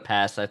gonna give it a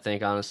pass, I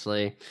think,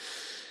 honestly.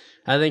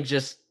 I think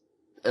it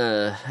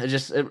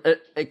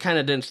kind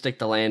of didn't stick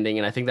the landing,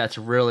 and I think that's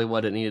really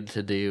what it needed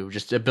to do.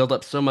 Just it built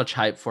up so much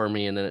hype for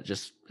me, and then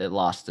it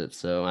lost it.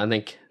 So I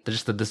think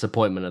just the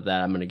disappointment of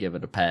that, I'm gonna give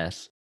it a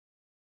pass.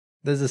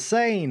 There's a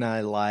saying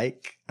I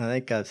like. I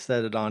think I've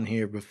said it on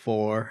here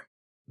before.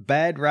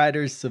 Bad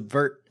writers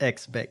subvert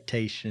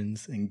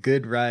expectations, and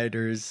good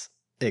writers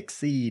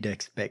exceed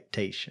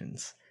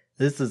expectations.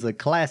 This is a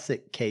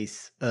classic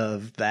case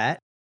of that.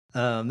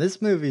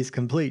 This movie's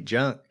complete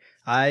junk.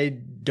 I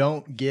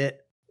don't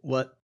get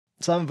what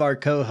some of our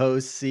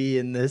co-hosts see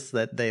in this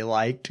that they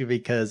liked,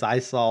 because I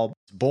saw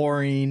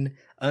boring,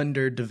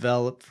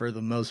 underdeveloped for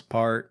the most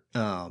part,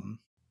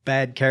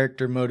 bad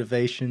character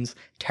motivations,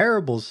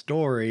 terrible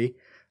story.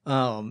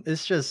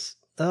 It's just,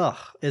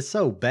 it's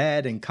so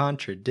bad and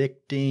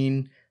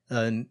contradicting,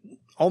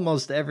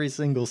 almost every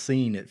single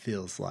scene it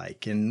feels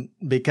like. And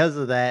because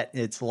of that,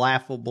 it's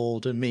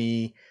laughable to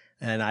me,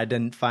 and I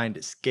didn't find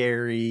it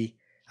scary.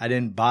 I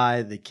didn't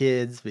buy the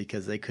kids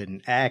because they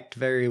couldn't act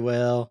very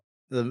well.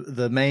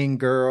 The main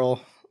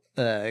girl,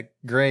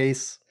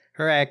 Grace,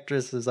 her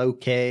actress is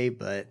okay,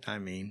 but I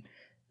mean,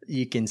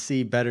 you can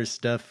see better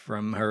stuff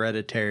from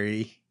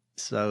Hereditary.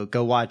 So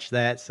go watch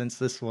that, since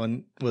this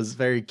one was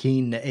very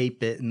keen to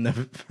ape it in the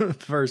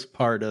first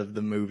part of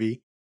the movie.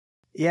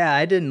 Yeah,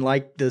 I didn't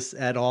like this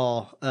at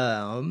all.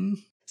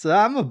 So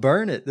I'm gonna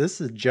burn it.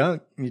 This is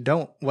junk. You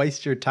don't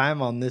waste your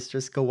time on this.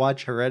 Just go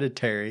watch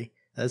Hereditary.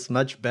 That's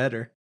much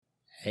better.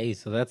 Hey,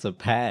 so that's a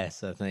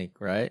pass, I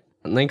think, right?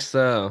 I think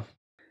so.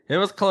 It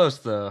was close,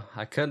 though.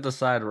 I couldn't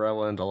decide where I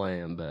wanted to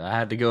land, but I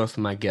had to go with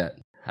my gut.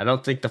 I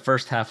don't think the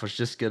first half was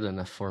just good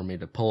enough for me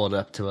to pull it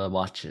up to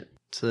watch it.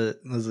 So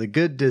it was a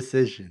good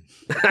decision.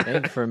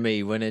 And for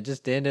me, when it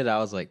just ended, I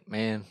was like,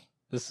 man,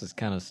 this is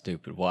kind of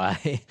stupid.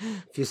 Why?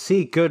 If you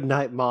see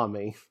Goodnight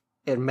Mommy,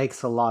 it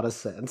makes a lot of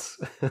sense.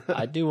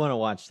 I do want to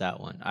watch that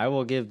one. I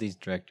will give these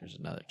directors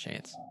another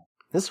chance.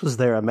 This was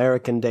their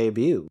American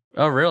debut.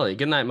 Oh, really?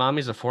 Goodnight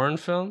Mommy's a foreign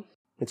film?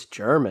 It's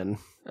German.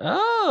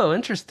 Oh,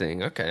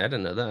 interesting. Okay, I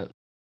didn't know that.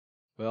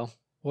 Well,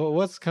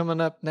 what's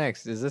coming up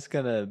next? Is this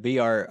going to be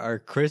our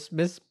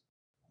Christmas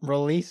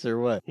release or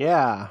what?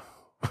 Yeah.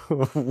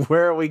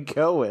 Where are we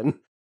going?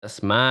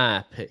 That's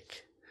my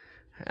pick.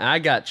 I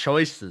got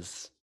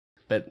choices,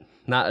 but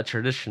not a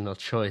traditional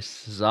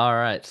choice. All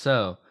right,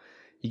 so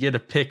you get a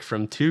pick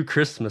from 2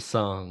 Christmas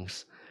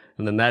songs,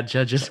 and then that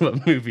judges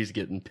what movie's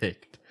getting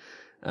picked.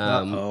 We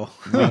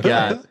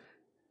got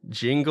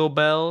Jingle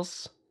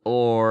Bells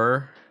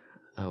or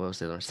what was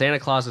the other one? Santa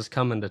Claus is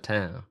Coming to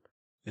Town.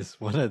 Is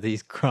one of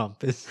these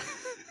Krampus?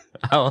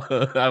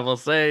 I will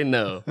say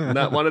no.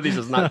 Not one of these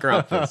is not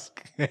Krampus.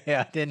 Okay,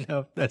 I didn't know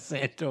if the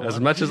Santa one. As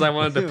much as I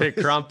wanted to pick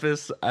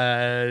Krampus,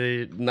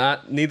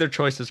 neither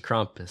choice is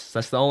Krampus.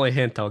 That's the only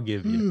hint I'll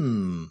give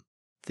you.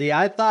 See,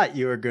 I thought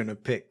you were gonna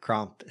pick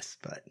Krampus,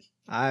 but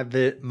I've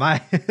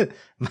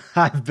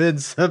been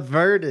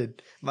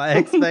subverted. My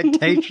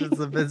expectations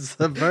have been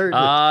subverted.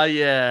 Oh,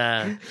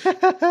 yeah.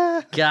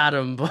 Got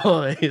 'em,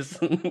 boys.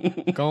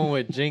 Going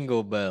with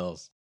Jingle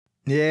Bells.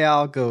 Yeah,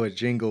 I'll go with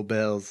Jingle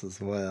Bells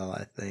as well,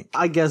 I think.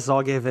 I guess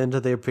I'll give in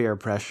to their peer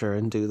pressure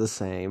and do the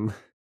same.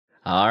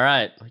 All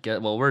right.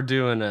 Well, we're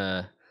doing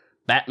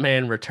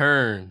Batman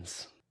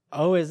Returns.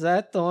 Oh, is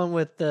that the one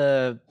with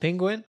the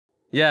penguin?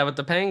 Yeah, with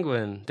the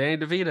penguin, Danny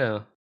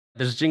DeVito.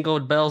 There's Jingle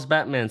Bells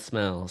Batman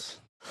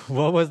Smells.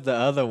 What was the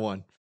other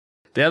one?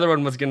 The other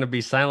one was going to be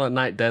Silent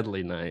Night,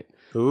 Deadly Night.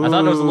 Ooh. I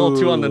thought it was a little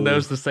too on the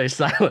nose to say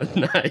Silent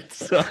Night,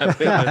 so I went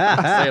with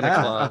Santa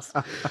Claus.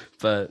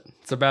 But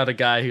it's about a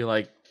guy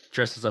who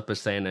dresses up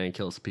as Santa and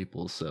kills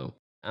people, so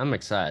I'm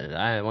excited.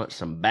 I want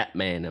some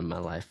Batman in my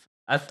life.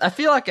 I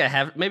feel like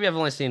maybe I've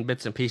only seen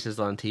bits and pieces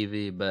on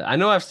TV, but I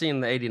know I've seen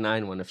the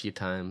 89 one a few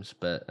times,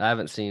 but I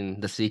haven't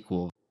seen the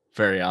sequel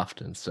very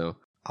often, so.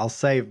 I'll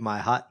save my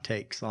hot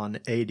takes on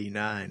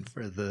 89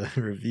 for the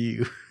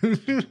review.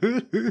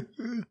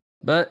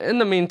 But in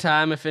the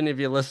meantime, if any of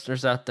you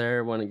listeners out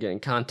there want to get in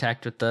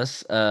contact with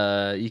us,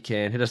 you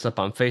can hit us up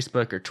on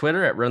Facebook or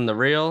Twitter at Run the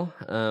Reel,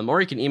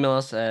 or you can email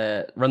us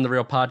at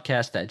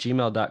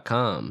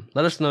runthereelpodcast@gmail.com.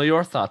 Let us know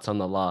your thoughts on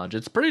The Lodge.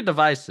 It's pretty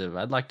divisive.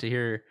 I'd like to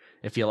hear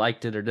if you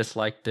liked it or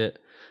disliked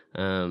it.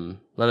 Let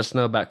us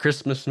know about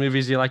Christmas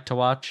movies you like to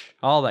watch,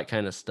 all that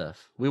kind of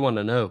stuff. We want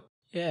to know.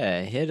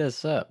 Yeah, hit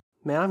us up.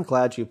 Man, I'm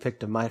glad you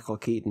picked a Michael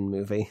Keaton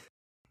movie.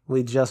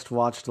 We just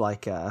watched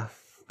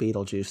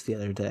Beetlejuice the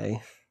other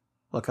day.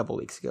 Well, a couple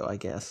weeks ago, I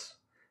guess.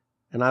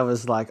 And I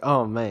was like,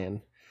 oh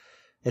man,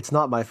 it's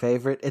not my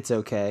favorite. It's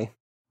okay.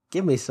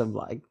 Give me some,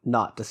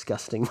 not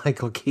disgusting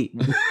Michael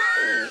Keaton.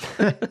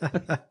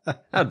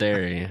 How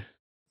dare you?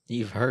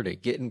 You've heard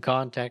it. Get in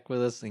contact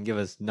with us and give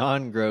us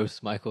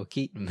non-gross Michael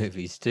Keaton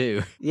movies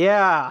too.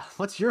 Yeah,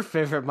 what's your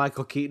favorite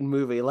Michael Keaton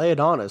movie? Lay it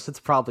on us. It's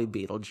probably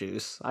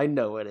Beetlejuice. I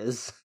know it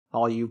is.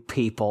 All you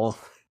people.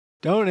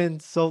 Don't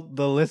insult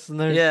the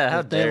listeners. Yeah, how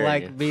if they dare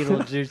like you.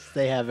 Beetlejuice,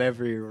 they have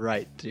every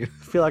right to. I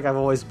feel like I've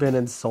always been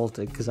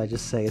insulted because I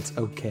just say it's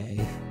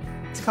okay.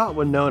 It's called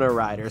Winona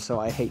Ryder, so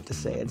I hate to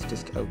say it's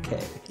just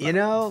okay. You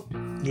know,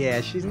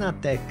 yeah, she's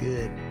not that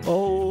good.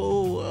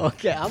 Oh,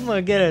 okay. I'm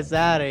gonna get us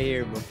out of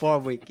here before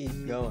we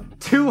keep going.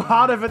 Too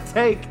hot of a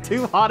take.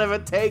 Too hot of a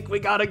take. We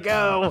gotta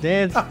go.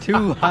 Dan's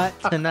too hot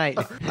tonight.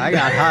 I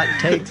got hot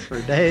takes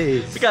for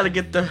days. We gotta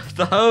get the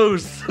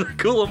hose to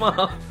cool them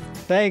off.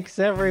 Thanks,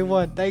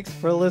 everyone. Thanks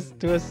for listening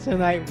to us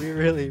tonight. We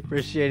really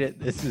appreciate it.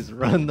 This is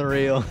Run the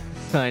Reel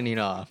signing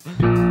off.